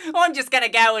 I'm just gonna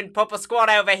go and pop a squat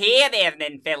over here,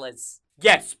 then, fellas.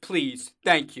 Yes, please,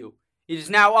 thank you. It is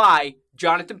now I,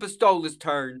 Jonathan Pistola's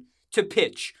turn to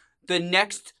pitch the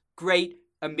next great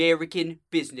American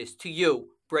business to you,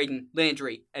 Braden,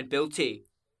 Landry, and Bill T.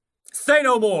 Say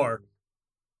no more.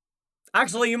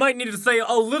 Actually, you might need to say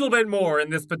a little bit more in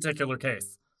this particular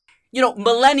case. You know,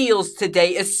 millennials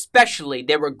today, especially,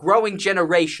 they're a growing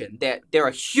generation.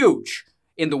 They're huge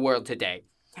in the world today.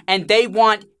 And they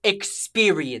want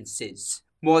experiences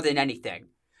more than anything.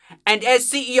 And as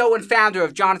CEO and founder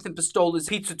of Jonathan Pistola's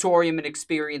Pizzatorium and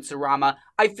Experience-orama,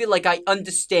 I feel like I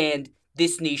understand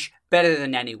this niche better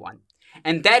than anyone.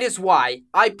 And that is why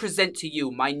I present to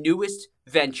you my newest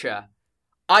venture,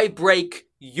 I Break,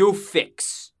 You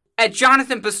Fix. At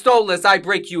Jonathan Pistola's I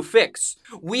Break, You Fix,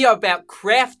 we are about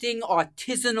crafting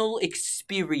artisanal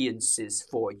experiences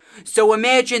for you. So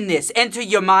imagine this. Enter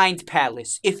your mind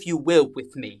palace, if you will,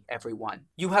 with me, everyone.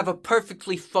 You have a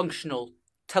perfectly functional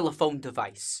telephone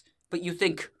device, but you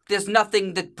think there's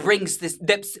nothing that brings this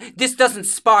doesn't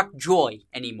spark joy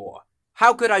anymore.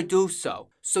 How could I do so?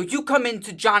 So you come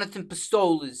into Jonathan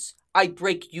Pistola's I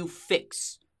Break, You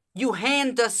Fix. You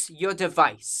hand us your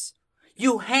device.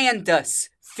 You hand us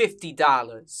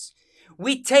 $50.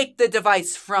 We take the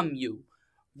device from you,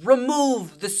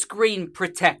 remove the screen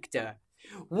protector.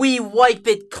 We wipe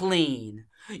it clean.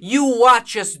 You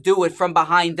watch us do it from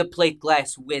behind the plate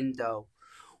glass window.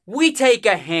 We take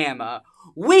a hammer,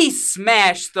 we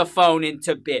smash the phone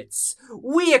into bits,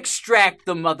 we extract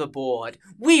the motherboard,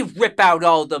 we rip out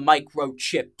all the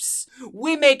microchips,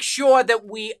 we make sure that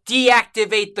we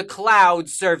deactivate the cloud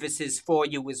services for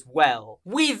you as well.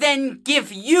 We then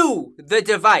give you the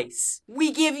device.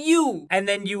 We give you... And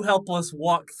then you help us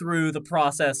walk through the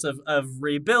process of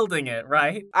rebuilding it,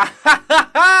 right?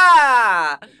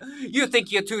 You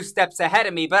think you're 2 steps ahead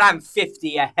of me, but I'm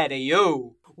 50 ahead of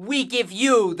you. We give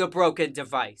you the broken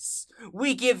device.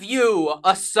 We give you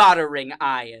a soldering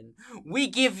iron. We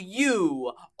give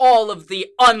you all of the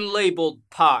unlabeled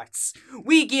parts.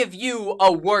 We give you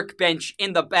a workbench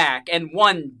in the back and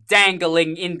one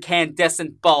dangling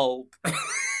incandescent bulb.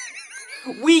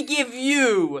 We give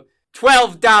you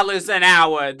 $12 an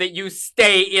hour that you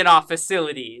stay in our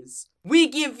facilities. We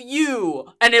give you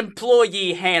an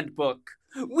employee handbook.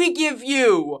 We give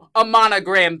you a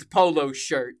monogrammed polo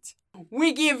shirt.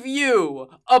 We give you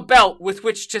a belt with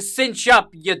which to cinch up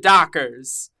your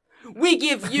dockers. We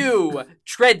give you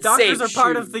tread safe Dockers are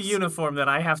part shoes. of the uniform that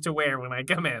I have to wear when I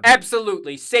come in.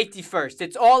 Absolutely. Safety first.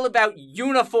 It's all about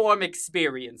uniform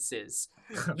experiences.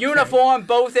 Okay. Uniform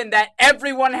both in that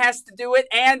everyone has to do it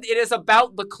and it is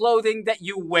about the clothing that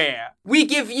you wear. We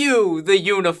give you the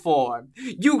uniform.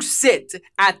 You sit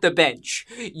at the bench.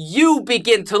 You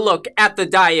begin to look at the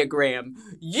diagram.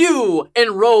 You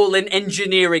enroll in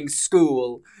engineering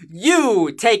school.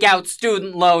 You take out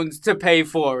student loans to pay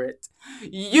for it.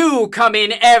 You come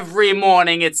in every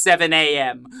morning at 7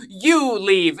 a.m. You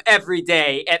leave every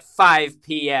day at 5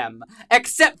 p.m.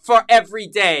 Except for every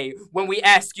day when we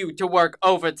ask you to work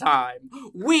overtime.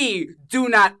 We do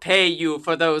not pay you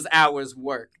for those hours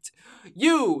worked.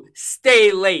 You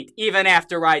stay late even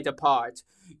after I depart.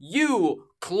 You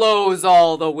close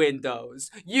all the windows.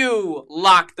 You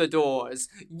lock the doors.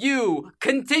 You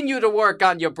continue to work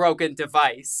on your broken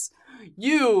device.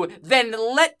 You then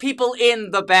let people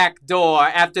in the back door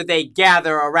after they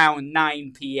gather around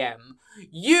 9 p.m.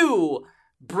 You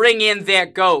bring in their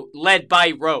goat led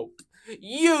by rope.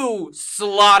 You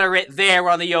slaughter it there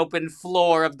on the open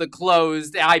floor of the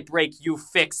closed I Break, You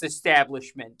Fix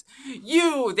establishment.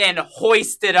 You then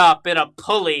hoist it up in a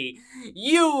pulley.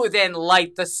 You then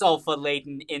light the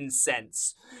sulfur-laden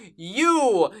incense.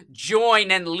 You join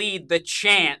and lead the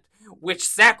chant, which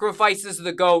sacrifices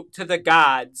the goat to the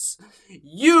gods.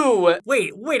 You...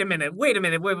 Wait a minute.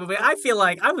 I feel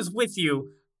like I was with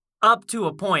you up to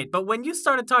a point, but when you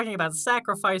started talking about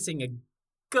sacrificing a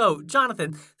goat,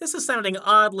 Jonathan, this is sounding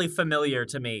oddly familiar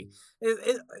to me.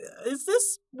 Is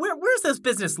this... Where's this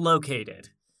business located?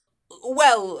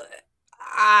 Well,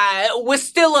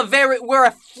 we're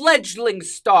a fledgling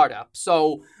startup,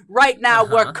 so right now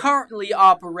we're currently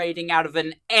operating out of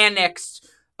an annexed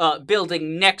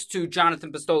building next to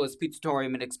Jonathan Pistola's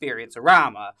Pizzatorium and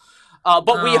Experience-orama.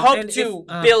 But we hope to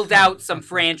build out some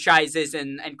franchises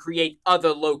and create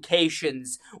other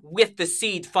locations with the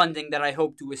seed funding that I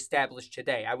hope to establish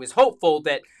today. I was hopeful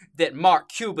that Mark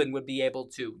Cuban would be able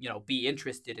to, be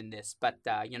interested in this, but,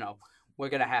 we're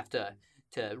going to have to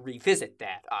revisit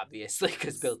that, obviously,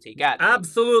 because Bill T got it.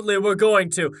 Absolutely, we're going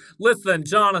to. Listen,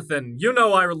 Jonathan, you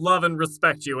know I love and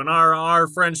respect you, and our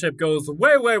friendship goes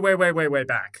way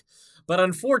back. But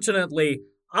unfortunately,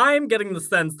 I'm getting the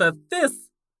sense that this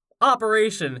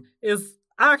operation is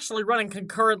actually running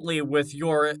concurrently with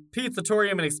your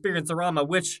Pizzatorium and Experience-orama,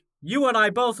 which you and I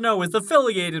both know is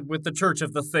affiliated with the Church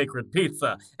of the Sacred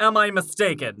Pizza. Am I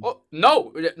mistaken? Oh,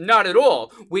 no, not at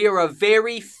all. We are a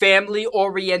very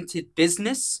family-oriented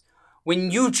business.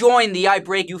 When you join the I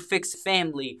Break You Fix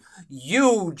family,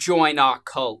 you join our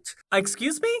cult.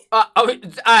 Excuse me?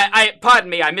 Pardon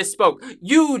me, I misspoke.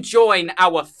 You join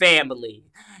our family.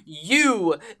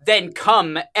 You then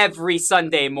come every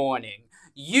Sunday morning.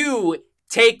 You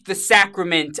take the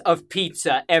sacrament of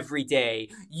pizza every day.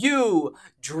 You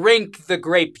drink the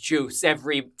grape juice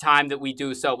every time that we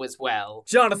do so as well.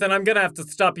 Jonathan, I'm gonna have to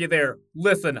stop you there.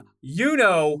 Listen, you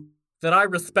know that I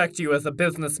respect you as a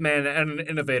businessman and an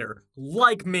innovator.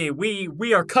 Like me,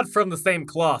 we are cut from the same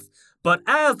cloth. But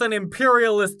as an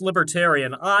imperialist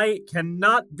libertarian, I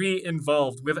cannot be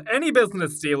involved with any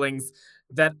business dealings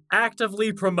that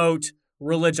actively promote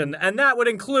religion, and that would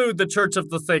include the Church of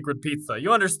the Sacred Pizza.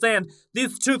 You understand?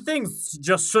 These two things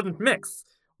just shouldn't mix.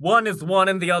 One is one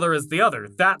and the other is the other.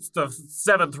 That's the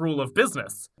 7th rule of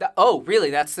business. Oh,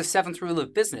 really? That's the 7th rule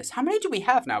of business. How many do we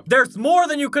have now? There's more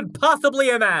than you could possibly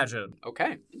imagine.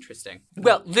 Okay, interesting.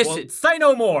 Well, listen. Well, say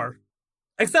no more.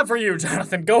 Except for you,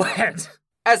 Jonathan. Go ahead.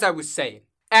 As I was saying,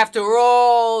 after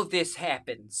all this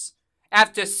happens,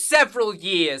 after several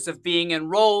years of being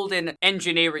enrolled in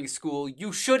engineering school,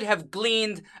 you should have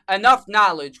gleaned enough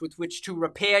knowledge with which to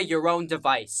repair your own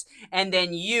device, and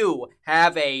then you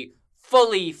have a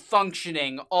fully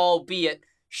functioning, albeit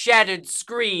shattered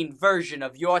screen version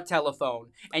of your telephone.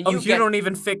 And I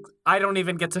don't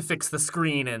even get to fix the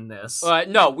screen in this.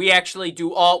 No, we actually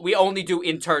we only do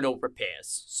internal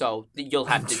repairs. So you'll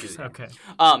have to do that. Okay.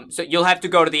 So you'll have to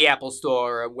go to the Apple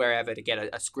store or wherever to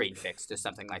get a screen fixed or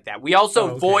something like that. We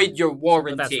also void your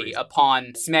warranty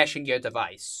upon smashing your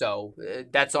device. So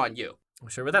that's on you.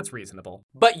 Sure, but that's reasonable.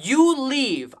 But you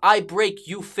leave I Break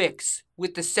You Fix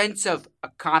with the sense of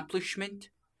accomplishment,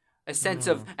 a sense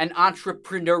of an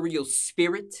entrepreneurial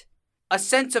spirit, a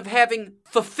sense of having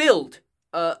fulfilled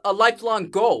a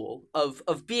lifelong goal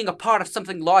of being a part of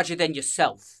something larger than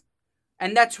yourself.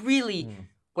 And that's really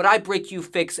what I Break You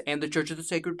Fix and the Church of the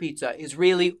Sacred Pizza is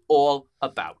really all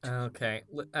about. Okay.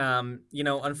 I'm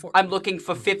looking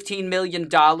for $15 million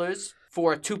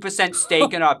for a 2%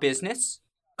 stake in our business.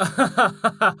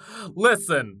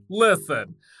 Listen.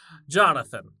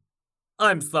 Jonathan,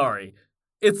 I'm sorry.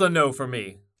 It's a no for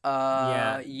me.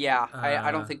 I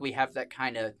don't think we have that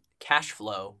kind of cash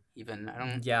flow, even.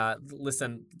 Yeah,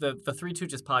 listen, the Three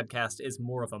Tooches podcast is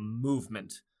more of a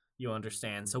movement, you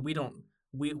understand? So we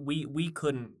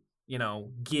couldn't,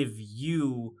 give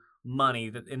you money.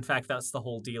 That in fact, that's the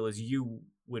whole deal, is you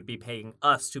would be paying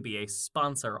us to be a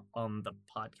sponsor on the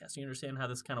podcast. You understand how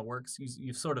this kind of works?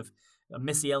 You've sort of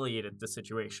Missy-Ellioted the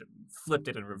situation, flipped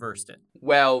it and reversed it.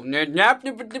 Well, man,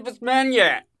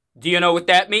 yeah. Do you know what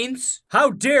that means? How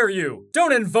dare you!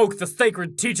 Don't invoke the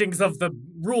sacred teachings of the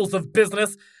rules of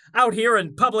business out here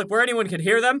in public where anyone can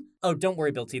hear them. Oh, don't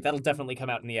worry, Bill T. That'll definitely come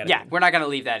out in the edit. Yeah, we're not going to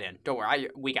leave that in. Don't worry,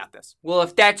 we got this. Well,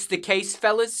 if that's the case,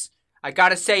 fellas, I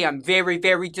gotta say I'm very,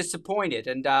 very disappointed,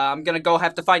 and I'm going to go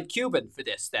have to find Cuban for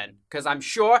this then, because I'm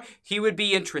sure he would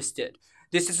be interested.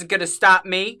 This isn't going to stop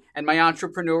me and my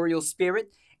entrepreneurial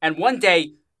spirit, and one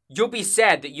day you'll be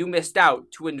sad that you missed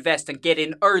out to invest and get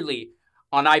in early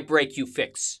on I Break You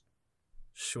Fix.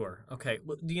 Sure. Okay.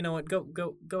 Well, you know what?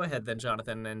 Go ahead then,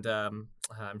 Jonathan, and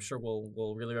I'm sure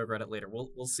we'll really regret it later.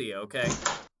 We'll see you, okay?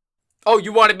 Oh,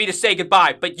 you wanted me to say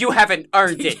goodbye, but you haven't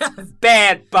earned it. Yes.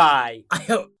 Bad bye.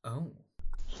 Oh.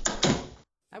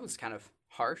 That was kind of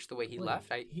harsh the way he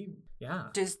left. Yeah.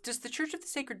 Does the Church of the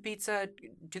Sacred Pizza,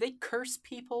 do they curse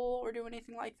people or do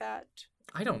anything like that?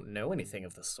 I don't know anything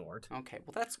of the sort. Okay,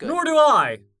 well that's good. Nor do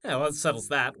I. Yeah, well, that settles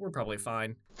that. We're probably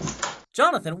fine.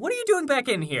 Jonathan, what are you doing back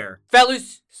in here?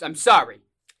 Fellas, I'm sorry.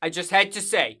 I just had to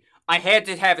say, I had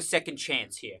to have a second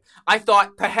chance here. I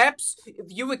thought perhaps if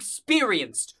you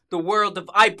experienced the world of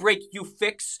I Break You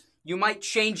Fix, you might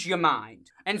change your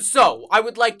mind. And so, I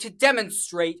would like to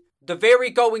demonstrate the very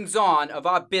goings-on of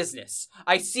our business.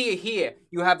 I see here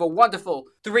you have a wonderful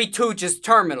Three Tooches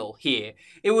terminal here.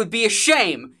 It would be a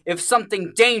shame if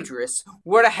something dangerous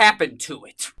were to happen to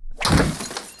it.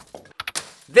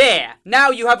 There!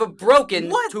 Now you have a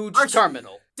broken Tooch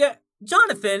terminal.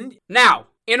 Jonathan! Now,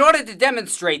 in order to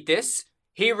demonstrate this,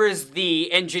 here is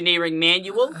the engineering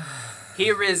manual.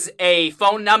 Here is a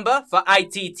phone number for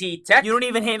ITT Tech. You don't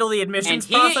even handle the admissions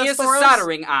process process for us? And here is for a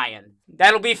soldering iron.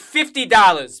 That'll be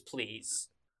 $50, please.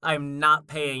 I'm not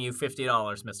paying you $50,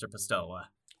 Mr. Pistola.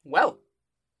 Well,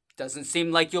 doesn't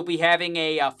seem like you'll be having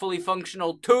a fully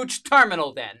functional Tooch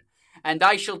terminal then. And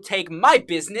I shall take my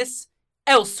business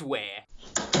elsewhere.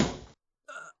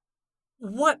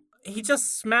 What? He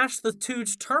just smashed the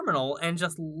Tooch terminal and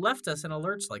just left us in a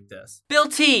lurch like this. Bill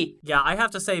T! Yeah, I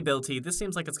have to say, Bill T, this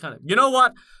seems like it's kind of... You know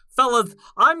what? Fellas,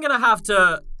 I'm gonna have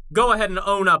to go ahead and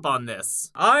own up on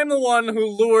this. I'm the one who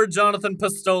lured Jonathan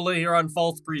Pistola here on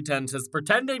false pretenses,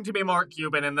 pretending to be Mark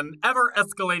Cuban in an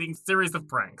ever-escalating series of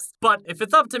pranks. But if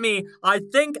it's up to me, I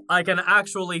think I can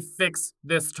actually fix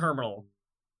this terminal.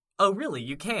 Oh, really?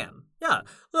 You can? Yeah.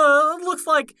 It looks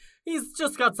like he's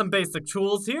just got some basic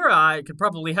tools here. I could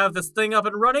probably have this thing up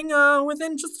and running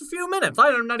within just a few minutes.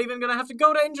 I'm not even gonna have to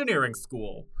go to engineering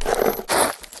school.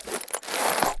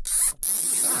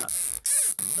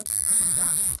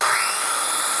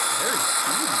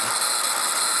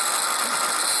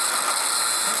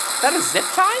 Is that a zip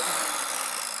tie?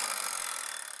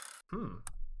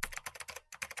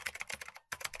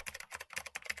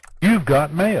 You've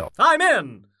got mail. I'm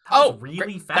in! Oh, really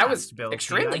great. fast, That was Bill.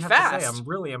 extremely I have fast. To say, I'm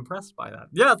really impressed by that.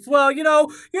 Yes, well, you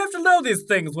have to know these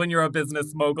things when you're a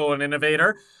business mogul and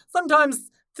innovator. Sometimes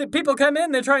people come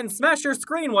in, they try and smash your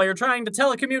screen while you're trying to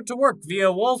telecommute to work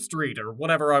via Wall Street or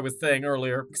whatever I was saying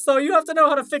earlier. So you have to know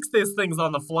how to fix these things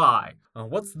on the fly.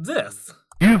 What's this?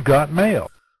 You've got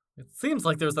mail. It seems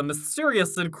like there's a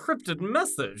mysterious encrypted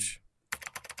message.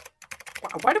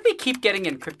 Why do we keep getting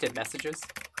encrypted messages?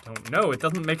 I don't know, it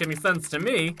doesn't make any sense to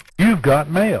me. You've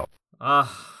got mail.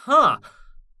 Uh-huh.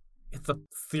 It's a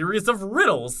series of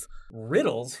riddles.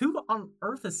 Riddles? Who on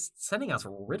earth is sending us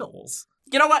riddles?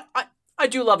 You know what? I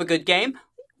do love a good game.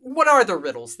 What are the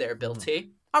riddles there, Bill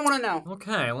T? I want to know.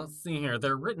 Okay, let's see here.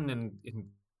 They're written in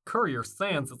Courier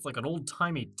Sans. It's like an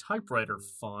old-timey typewriter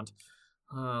font.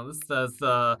 This says,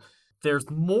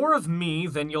 there's more of me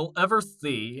than you'll ever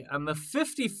see, and the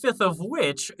 55th of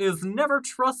which is never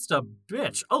trust a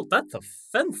bitch. Oh, that's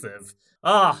offensive.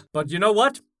 But you know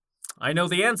what? I know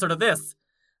the answer to this.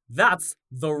 That's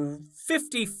the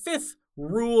 55th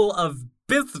rule of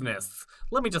business.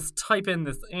 Let me just type in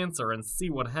this answer and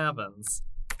see what happens.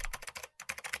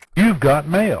 You've got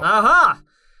mail. Aha!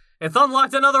 It's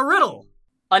unlocked another riddle.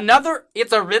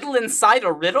 It's a riddle inside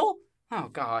a riddle? Oh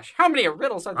gosh, how many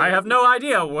riddles are there? I have no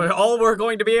idea. All we're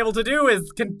going to be able to do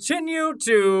is continue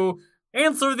to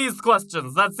answer these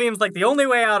questions. That seems like the only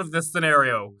way out of this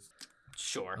scenario.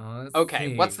 Sure. Let's Okay,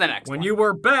 see. what's the next one? When you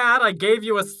were bad, I gave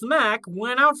you a smack,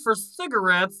 went out for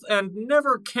cigarettes, and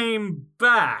never came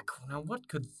back. Now, what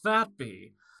could that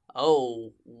be?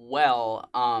 Oh, well,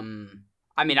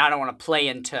 I mean, I don't want to play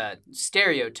into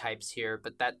stereotypes here,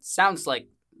 but that sounds like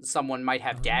someone might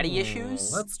have daddy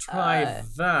issues. Let's try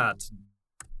that.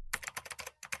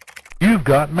 You've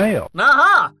got mail.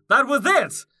 Aha! That was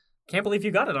it! Can't believe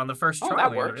you got it on the first try, that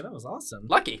Landry. worked. That was awesome.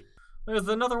 Lucky. There's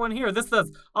another one here. This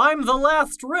says, I'm the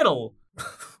last riddle.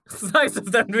 It's nice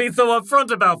of them to be so upfront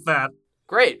about that.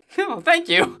 Great. Oh, thank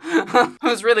you. I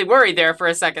was really worried there for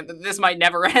a second that this might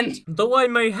never end. Though I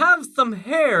may have some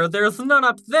hair, there's none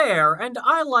up there, and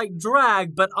I like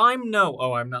drag, but I'm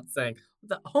not saying.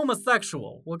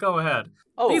 Homosexual. Well, go ahead.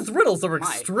 Oh, These riddles are my.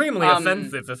 extremely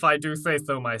offensive, if I do say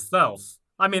so myself.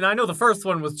 I mean, I know the first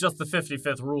one was just the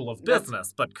 55th rule of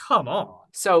business, but come on.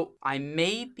 So, I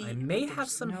may have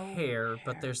some hair,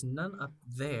 but there's none up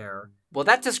there. Well,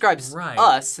 that describes Right.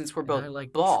 us, since we're And both I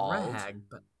like bald. drag,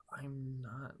 but I'm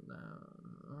not.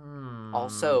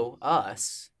 Also,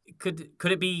 us. Could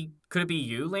it be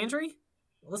you, Landry?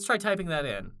 Let's try typing that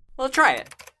in. Well, try it.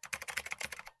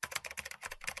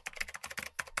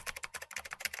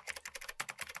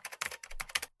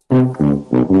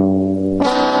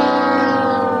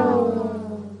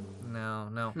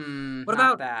 No. What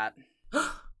about- about that?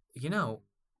 You know,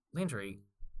 Landry,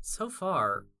 so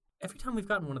far, every time we've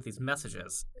gotten one of these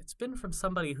messages, it's been from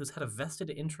somebody who's had a vested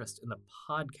interest in the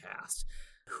podcast.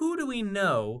 Who do we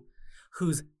know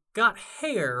who's got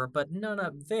hair but none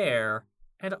up there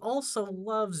and also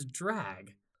loves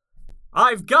drag?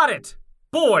 I've got it!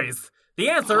 Boys, the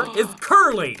answer is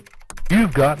Curly!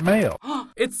 You've got mail.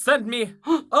 It sent me...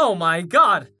 Oh my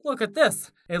god! Look at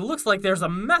this! It looks like there's a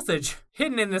message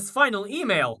hidden in this final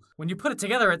email. When you put it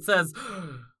together, it says...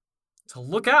 to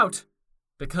look out,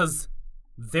 because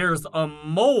there's a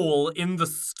mole in the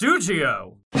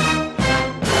studio.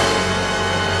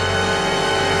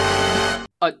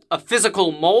 A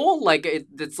physical mole? Like,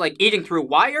 it's like eating through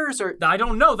wires, or... I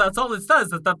don't know, that's all it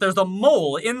says, is that there's a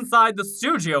mole inside the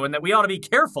studio and that we ought to be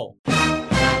careful.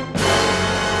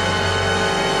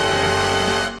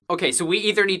 Okay, so we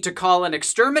either need to call an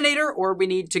exterminator, or we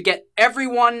need to get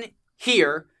everyone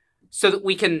here so that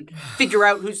we can figure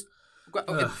out who's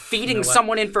feeding you know what?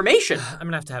 someone information. I'm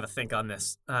gonna have to have a think on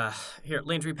this. Here,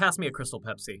 Landry, pass me a Crystal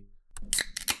Pepsi.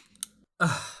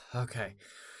 Okay.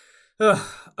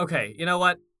 Okay, you know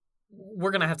what?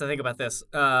 We're gonna have to think about this.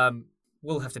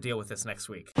 We'll have to deal with this next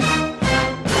week.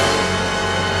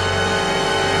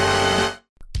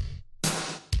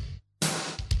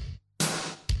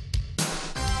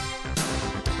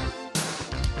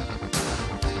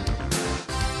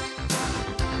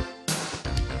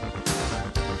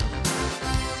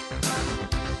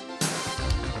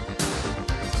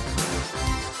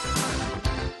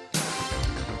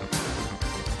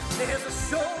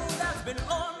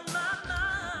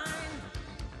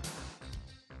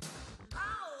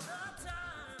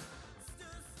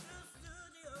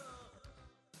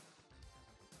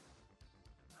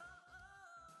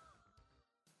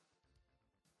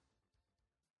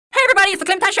 It's the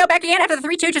Clem Tosh Show back again after the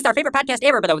Three Stooges, our favorite podcast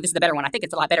ever. But though this is the better one, I think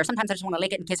it's a lot better. Sometimes I just want to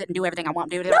lick it and kiss it and do everything I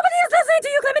want to do. Nobody is listening to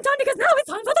you, Clementine, because now it's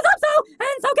time for the Zorp Show.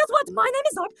 And so guess what? My name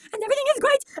is Zorp, and everything is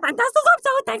great. And that's the Zorp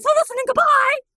Show. Thanks for listening. Goodbye.